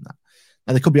tell them that.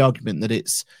 Now, there could be argument that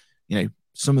it's,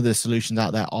 some of the solutions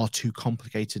out there are too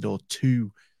complicated or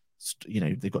too,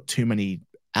 they've got too many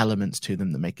elements to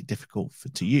them that make it difficult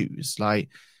to use. Like,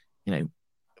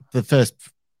 the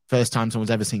first time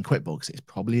someone's ever seen QuickBooks, it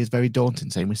probably is very daunting.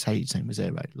 Same with Sage, same with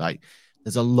Xero. Like,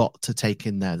 there's a lot to take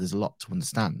in there. There's a lot to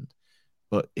understand.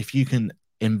 But if you can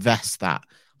invest that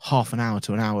half an hour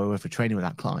to an hour worth of training with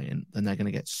that client, then they're going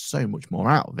to get so much more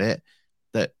out of it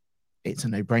that it's a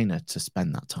no-brainer to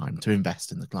spend that time to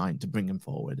invest in the client, to bring them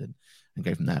forward and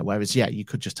go from there. Whereas, you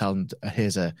could just tell them,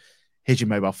 here's your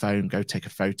mobile phone, go take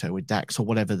a photo with Dex or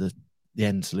whatever the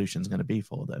end solution is going to be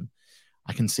for them.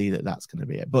 I can see that that's going to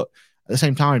be it. But at the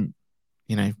same time,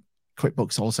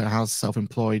 QuickBooks also has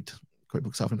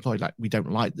QuickBooks self-employed. Like, we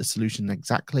don't like the solution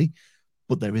exactly,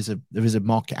 but there is a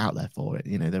market out there for it.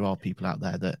 There are people out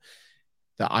there that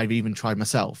I've even tried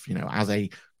myself, as a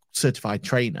certified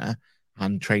trainer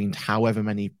and trained however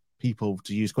many people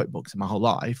to use QuickBooks in my whole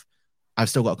life. I've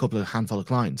still got a handful of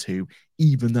clients who,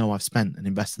 even though I've spent and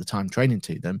invested the time training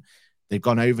to them, they've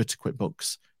gone over to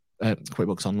QuickBooks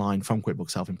Online from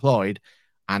QuickBooks Self-Employed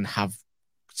and have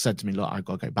said to me, look, I've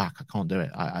got to go back. I can't do it.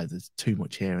 There's too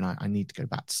much here and I need to go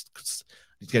back. I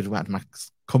need to go back to my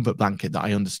comfort blanket that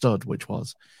I understood, which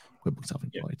was QuickBooks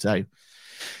Self-Employed. So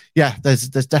there's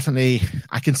definitely,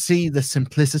 I can see the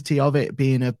simplicity of it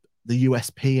being the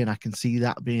USP, and I can see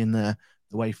that being the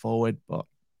way forward. But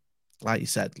like you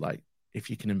said, if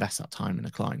you can invest that time in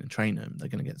a client and train them, they're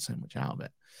going to get so much out of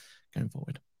it going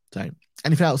forward. So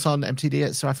anything else on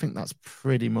MTD? So I think that's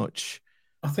pretty much.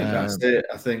 I think that's it.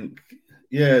 I think,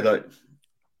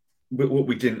 what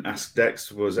we didn't ask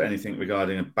Dex was anything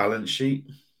regarding a balance sheet.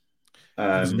 It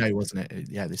was no, wasn't it?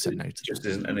 Yeah, they said no. It just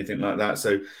isn't anything like that.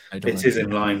 So it is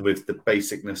in line with the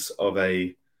basicness of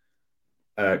a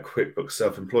QuickBooks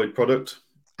Self-Employed product,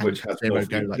 and which has Xero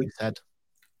Go, like you said.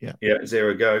 Yeah,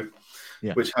 Xero Go,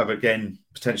 which have, again,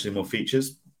 potentially more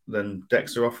features than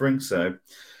Dex are offering. So,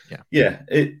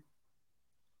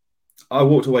 I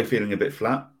walked away feeling a bit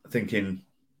flat, thinking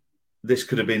this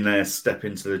could have been their step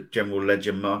into the general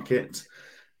ledger market,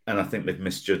 and I think they've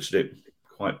misjudged it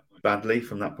quite badly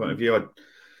from that point of view.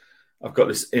 I've got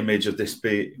this image of this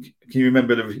big. Can you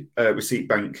remember the Receipt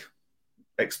Bank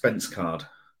expense card?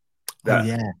 Oh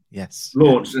yeah, yes.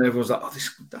 Launched, and everyone was like, "Oh,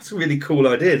 that's a really cool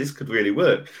idea. This could really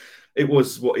work." It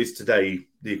was what is today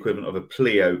the equivalent of a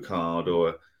Pleo card or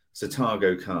a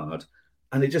Satago card,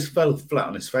 and it just fell flat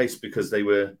on its face because they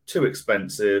were too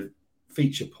expensive,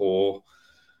 feature poor,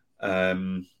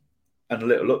 and a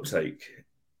little uptake.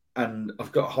 And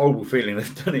I've got a horrible feeling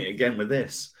they've done it again with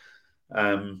this.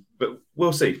 But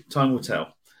we'll see. Time will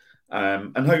tell.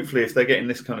 And hopefully, if they're getting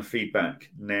this kind of feedback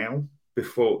now,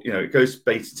 before it goes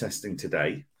beta testing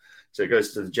today, so it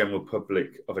goes to the general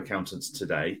public of accountants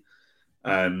today,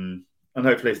 and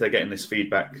hopefully, if they're getting this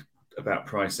feedback about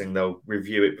pricing, they'll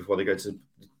review it before they go to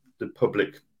the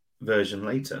public version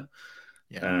later.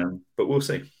 Yeah. But we'll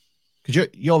see. Because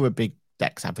you're a big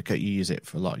Dex advocate, you use it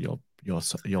for a lot of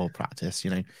your practice.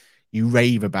 You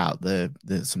rave about the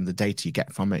some of the data you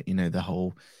get from it. The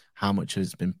whole how much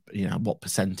has been, what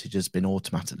percentage has been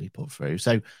automatically put through.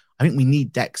 So I think we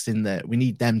need Dex in there. We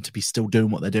need them to be still doing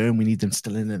what they're doing. We need them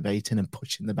still innovating and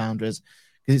pushing the boundaries,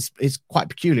 because it's quite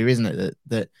peculiar, isn't it,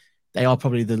 that they are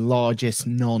probably the largest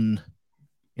non-ledger,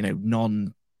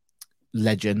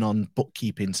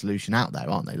 non-bookkeeping solution out there,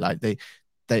 aren't they? Like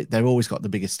they've always got the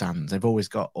biggest stands. They've always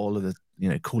got all of the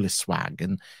coolest swag,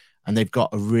 and they've got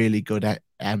a really good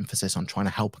emphasis on trying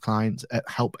to help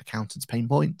help accountants' pain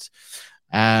points.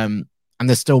 And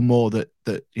there's still more that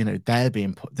they're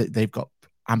being put. That they've got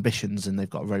ambitions and they've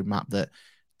got a roadmap that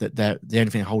they're the only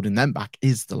thing holding them back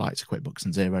is the likes of QuickBooks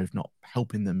and Xero not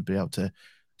helping them be able to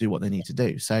do what they need to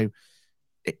do. So,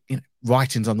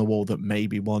 writing's on the wall that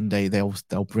maybe one day they'll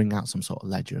bring out some sort of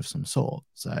ledger of some sort.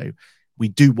 So we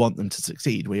do want them to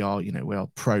succeed. We are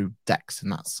pro Dex in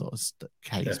that sort of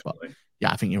case. Definitely. But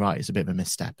yeah, I think you're right. It's a bit of a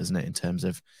misstep, isn't it, in terms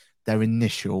of their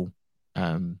initial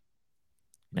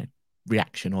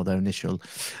reaction or their initial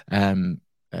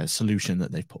solution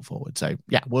that they've put forward. So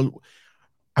yeah, well,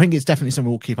 I think it's definitely something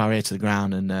we'll keep our ear to the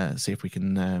ground and see if we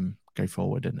can go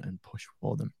forward and push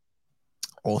for them.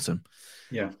 Awesome.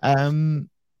 Yeah.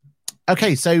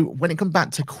 Okay, so when it comes back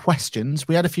to questions,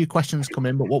 we had a few questions come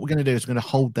in, but what we're going to do is we're going to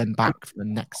hold them back for the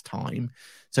next time.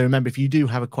 So remember, if you do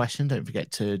have a question, don't forget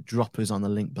to drop us on the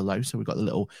link below. So we've got the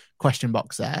little question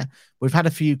box there. We've had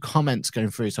a few comments going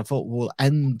through, so I thought we'll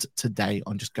end today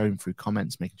on just going through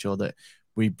comments, making sure that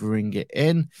we bring it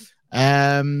in.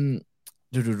 So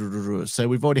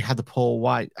we've already had the Paul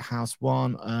Whitehouse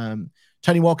one.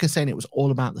 Tony Walker saying it was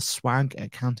all about the swag at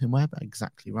Accounting Web.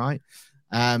 Exactly right.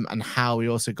 And how we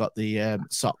also got the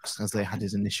socks as they had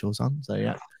his initials on. So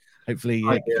yeah, hopefully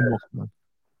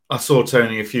I saw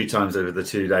Tony a few times over the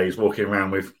 2 days walking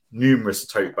around with numerous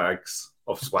tote bags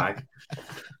of swag.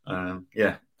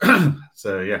 Yeah.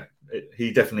 So yeah,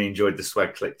 he definitely enjoyed the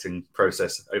swag collecting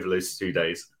process over those 2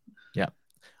 days. Yeah.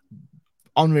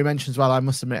 Honorary mention as well, I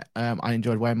must admit, I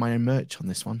enjoyed wearing my own merch on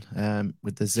this one.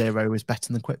 With the Xero is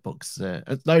better than QuickBooks.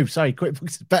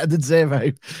 QuickBooks is better than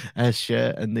Xero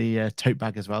shirt and the tote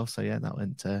bag as well. So yeah, that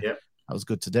went. That was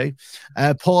good to do.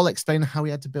 Paul explained how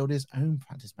he had to build his own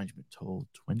practice management tool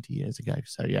 20 years ago.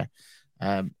 So yeah,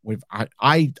 I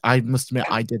must admit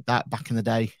I did that back in the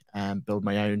day. Build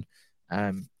my own,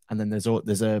 and then there's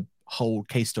a whole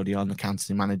case study on the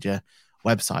Accountancy Manager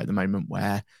website at the moment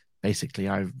where basically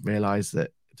I realized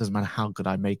that it doesn't matter how good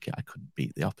I make it, I couldn't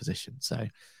beat the opposition. So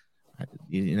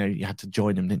you had to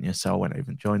join them, didn't you? So I went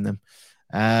over and joined them.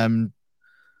 And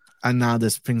now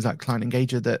there's things like Client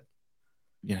Engager that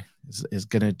is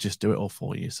going to just do it all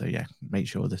for you. So yeah, make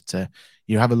sure that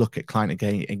you have a look at Client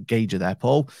Engager there,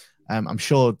 Paul. I'm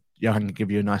sure Johan can give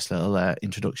you a nice little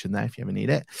introduction there if you ever need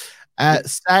it.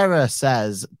 Sarah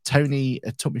says, Tony,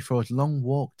 it took me for a long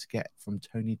walk to get from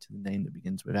Tony to the name that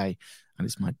begins with A, and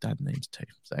it's my dad's name too.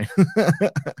 So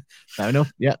fair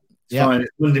enough. Yeah. Fine.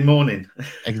 It's Monday morning.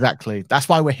 Exactly. That's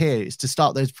why we're here. It's to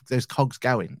start those cogs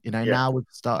going. Now we'll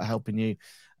start helping you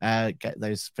get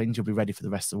those things. You'll be ready for the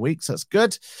rest of the week. So that's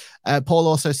good. Paul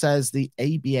also says the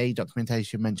ABA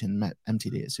documentation mentioned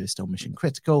MTD is still mission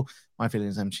critical. My feeling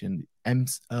is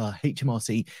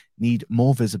HMRC need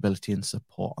more visibility and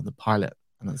support on the pilot.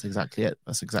 And that's exactly it.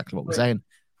 That's exactly what we're saying.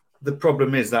 The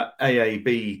problem is that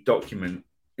AAB document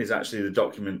is actually the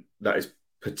document that is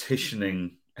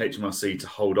petitioning HMRC to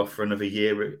hold off for another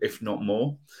year, if not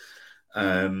more.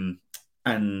 And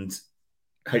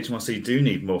HMRC do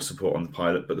need more support on the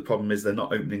pilot, but the problem is they're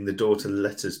not opening the door to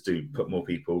let us put more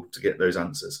people to get those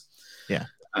answers. Yeah.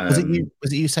 Was it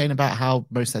you saying about how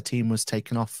most of their team was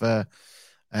taken off for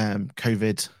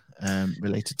COVID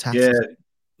related tasks. Yeah,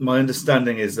 my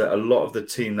understanding is that a lot of the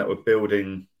team that were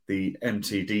building the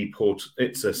MTD port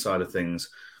ITSA side of things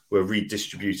were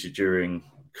redistributed during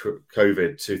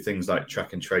COVID to things like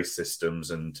track and trace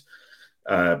systems and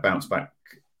not bounce back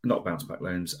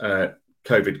loans,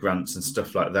 COVID grants and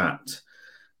stuff like that.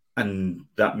 And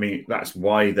that's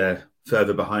why they're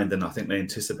further behind than I think they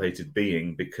anticipated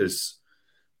being, because,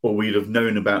 or we'd have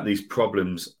known about these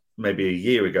problems maybe a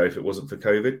year ago if it wasn't for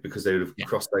COVID, because they would have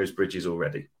crossed those bridges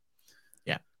already.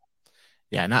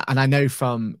 Yeah, and I know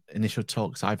from initial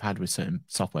talks I've had with certain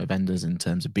software vendors in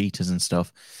terms of betas and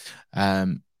stuff,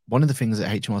 one of the things that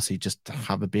HMRC just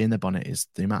have a bee in their bonnet is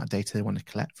the amount of data they want to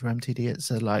collect from MTD.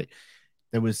 So like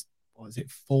there was,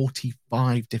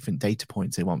 45 different data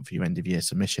points they want for your end of year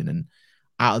submission, and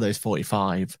out of those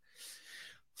 45,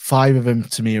 5 of them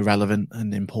to me are relevant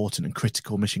and important and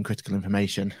critical, mission critical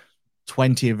information.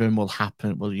 20 of them will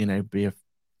be a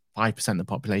 5% of the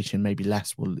population, maybe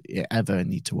less, will ever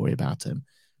need to worry about them.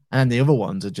 And the other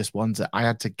ones are just ones that I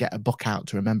had to get a book out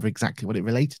to remember exactly what it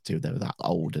related to. They were that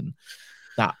old and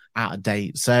that out of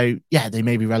date. So yeah, they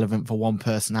may be relevant for one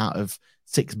person out of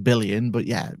 6 billion, but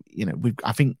yeah,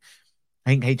 I think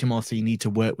HMRC need to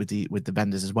work with the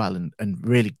vendors as well and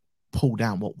really pull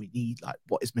down what we need, like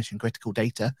what is mission critical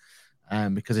data,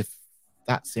 because if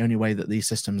that's the only way that these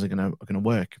systems are going to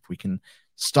work, if we can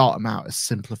start them out as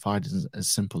simplified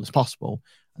as simple as possible,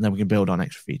 and then we can build on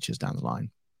extra features down the line.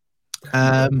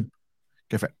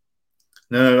 Go for it.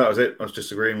 No, that was it. I was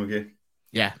just agreeing with you.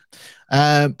 Yeah.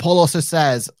 Paul also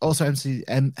says, also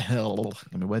HMRC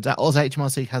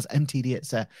has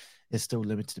MTD. It's still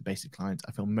limited to basic clients.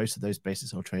 I feel most of those basic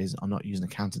sole traders are not using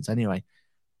accountants anyway.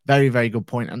 Very, very good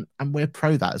point. And we're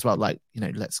pro that as well. Like,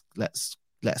 let's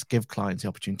give clients the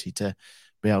opportunity to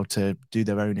be able to do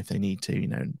their own if they need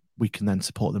to, we can then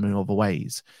support them in other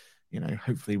ways.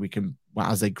 Hopefully we can,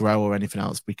 as they grow or anything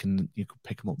else, you can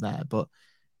pick them up there. But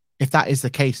if that is the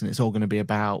case and it's all going to be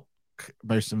about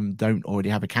most of them don't already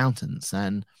have accountants,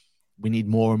 then we need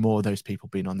more and more of those people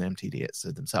being on the MTD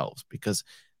themselves, because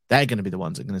they're going to be the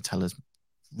ones that are going to tell us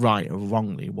right or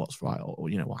wrongly what's right or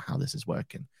how this is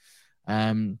working.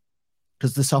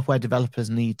 Because the software developers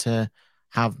need to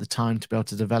have the time to be able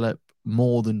to develop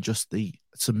more than just the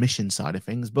submission side of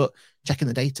things, but checking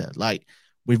the data. Like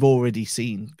we've already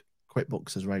seen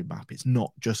QuickBooks as roadmap. It's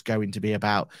not just going to be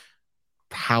about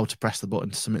how to press the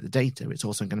button to submit the data. It's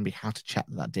also going to be how to check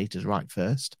that data is right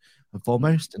first and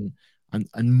foremost.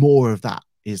 And more of that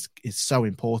is so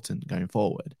important going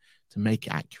forward, to make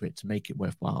it accurate, to make it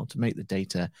worthwhile, to make the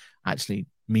data actually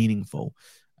meaningful.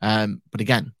 But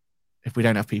again, if we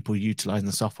don't have people utilizing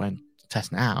the software and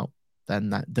testing it out,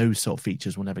 then those sort of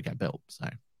features will never get built. So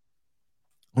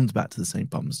comes back to the same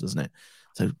problems, doesn't it?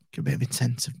 So give a bit of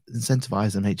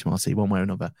incentivize them, HMRC, one way or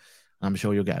another. I'm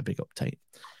sure you'll get a big uptake.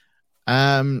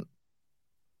 And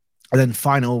then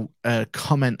final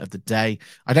comment of the day.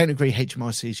 I don't agree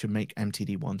HMRC should make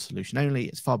MTD one solution only.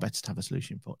 It's far better to have a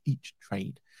solution for each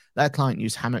trade. Let a client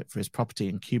use Hammock for his property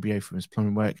and QBO for his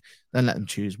plumbing work. Then let them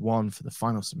choose one for the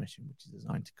final submission, which is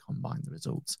designed to combine the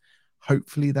results.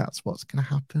 Hopefully that's what's going to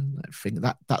happen. I think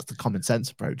that's the common sense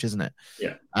approach, isn't it?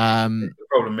 Yeah. The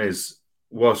problem is,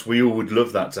 whilst we all would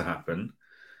love that to happen,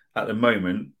 at the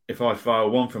moment, if I file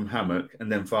one from Hammock and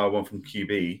then file one from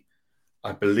QB,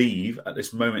 I believe at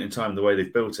this moment in time, the way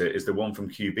they've built it is the one from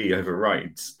QB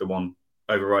overwrites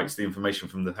the information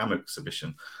from the Hammock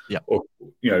submission. Yeah. Or,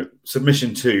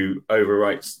 submission 2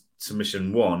 overwrites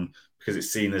submission 1 because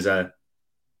it's seen as an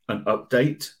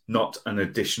update, not an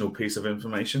additional piece of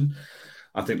information.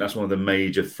 I think that's one of the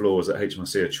major flaws that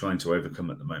HMRC are trying to overcome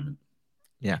at the moment.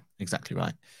 Yeah, exactly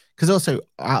right. Because also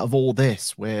out of all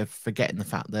this, we're forgetting the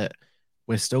fact that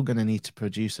we're still going to need to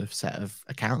produce a set of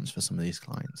accounts for some of these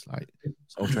clients, like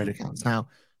sole trader accounts. Now,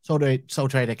 sole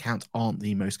trader accounts aren't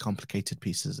the most complicated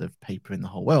pieces of paper in the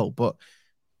whole world, but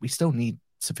we still need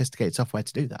sophisticated software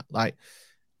to do that. Like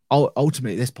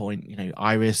ultimately at this point,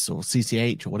 Iris or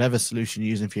CCH or whatever solution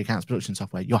you're using for your accounts production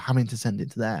software, you're having to send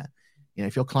it to there.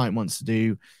 If your client wants to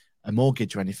do a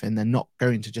mortgage or anything, they're not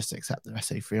going to just accept the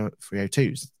SA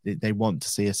 302s. They want to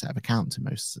see a set of accounts in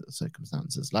most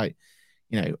circumstances.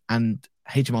 And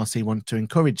HMRC want to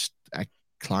encourage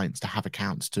clients to have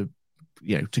accounts to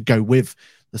go with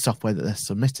the software that they're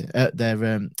submitting,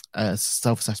 their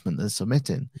self-assessment they're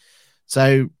submitting.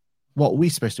 So what are we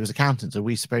supposed to do as accountants? Are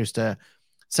we supposed to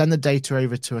send the data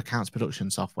over to accounts production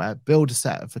software, build a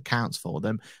set of accounts for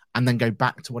them, and then go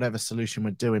back to whatever solution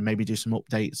we're doing, maybe do some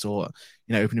updates or,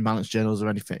 opening balance journals or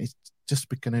anything? It's just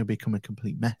going to become a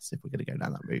complete mess if we're going to go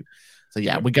down that route. So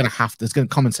yeah, we're going to have to,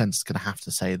 common sense is going to have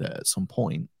to say that at some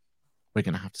point, we're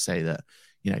going to have to say that,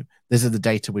 this is the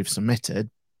data we've submitted,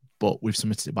 but we've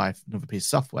submitted it by another piece of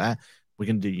software. We're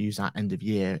going to use that end of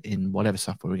year in whatever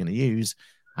software we're going to use.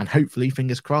 And hopefully,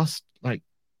 fingers crossed, like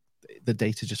the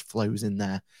data just flows in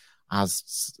there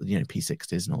as,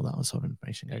 P60s and all that sort of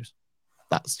information goes.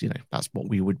 That's what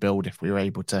we would build if we were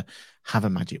able to have a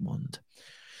magic wand.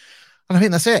 And I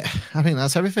think that's it. I think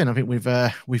that's everything. I think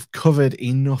we've covered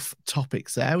enough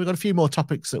topics there. We've got a few more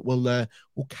topics that we'll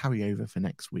carry over for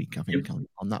next week, I think,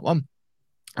 on that one.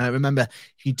 Remember,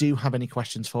 if you do have any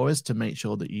questions for us, to make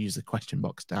sure that you use the question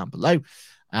box down below,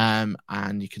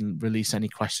 and you can release any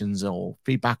questions or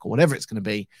feedback or whatever it's going to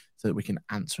be, so that we can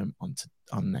answer them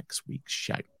on next week's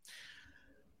show.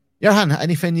 Johann,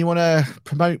 anything you want to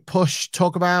promote, push,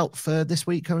 talk about for this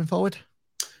week going forward?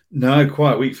 No,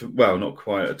 quiet week. Not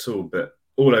quiet at all, but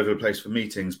all over the place for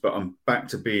meetings. But I'm back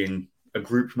to being a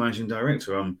group managing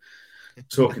director. I'm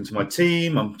talking to my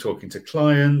team. I'm talking to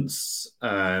clients.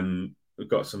 We've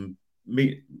got some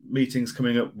meetings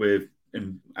coming up with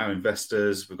our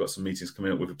investors. We've got some meetings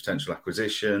coming up with a potential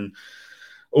acquisition.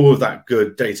 All of that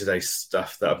good day-to-day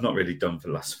stuff that I've not really done for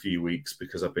the last few weeks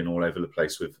because I've been all over the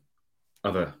place with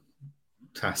other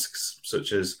tasks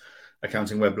such as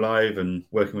accounting web live and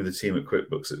working with the team at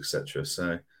QuickBooks, etc. So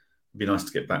it'd be nice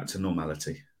to get back to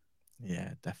normality.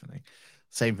 Yeah, definitely.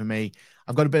 Same for me.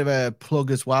 I've got a bit of a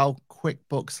plug as well.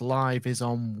 QuickBooks Live is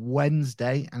on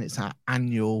Wednesday, and it's our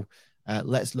annual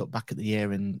let's look back at the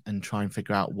year and try and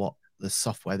figure out what the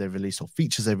software they've released or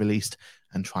features they've released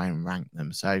and try and rank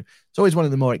them. So it's always one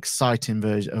of the more exciting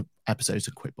episodes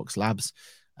of QuickBooks Labs.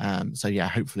 So yeah,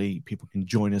 hopefully people can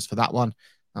join us for that one.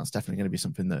 That's definitely going to be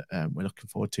something that we're looking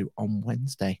forward to on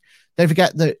Wednesday. Don't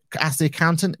forget that Ask the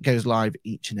Accountant goes live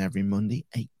each and every Monday,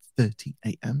 8:30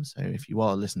 a.m. So if you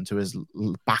are listening to us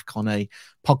back on a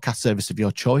podcast service of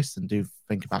your choice, then do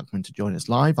think about coming to join us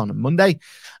live on a Monday.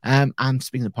 And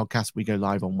speaking of podcasts, we go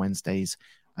live on Wednesdays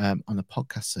on the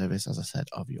podcast service, as I said,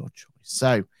 of your choice.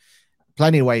 So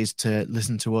plenty of ways to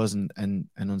listen to us and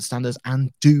understand us.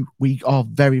 And we are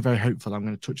very, very hopeful. I'm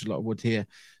going to touch a lot of wood here.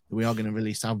 We are going to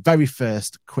release our very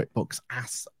first QuickBooks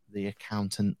Ask the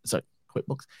Accountant. So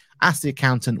QuickBooks Ask the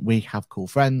Accountant. We Have Cool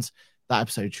Friends. That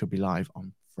episode should be live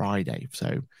on Friday.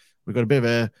 So we've got a bit of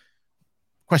a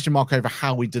question mark over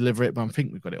how we deliver it, but I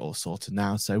think we've got it all sorted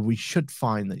now. So we should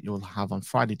find that you'll have on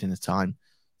Friday dinner time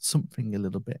something a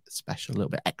little bit special, a little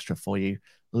bit extra for you,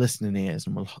 listening ears,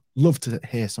 and we'll love to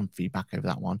hear some feedback over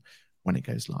that one when it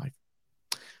goes live.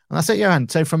 And that's it, Johann.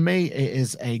 So from me, it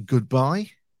is a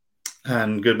goodbye.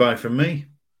 And goodbye from me.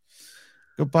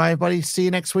 Goodbye, everybody. See you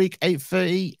next week,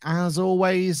 8:30, as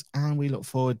always. And we look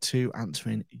forward to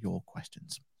answering your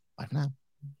questions. Bye for now.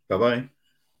 Bye-bye.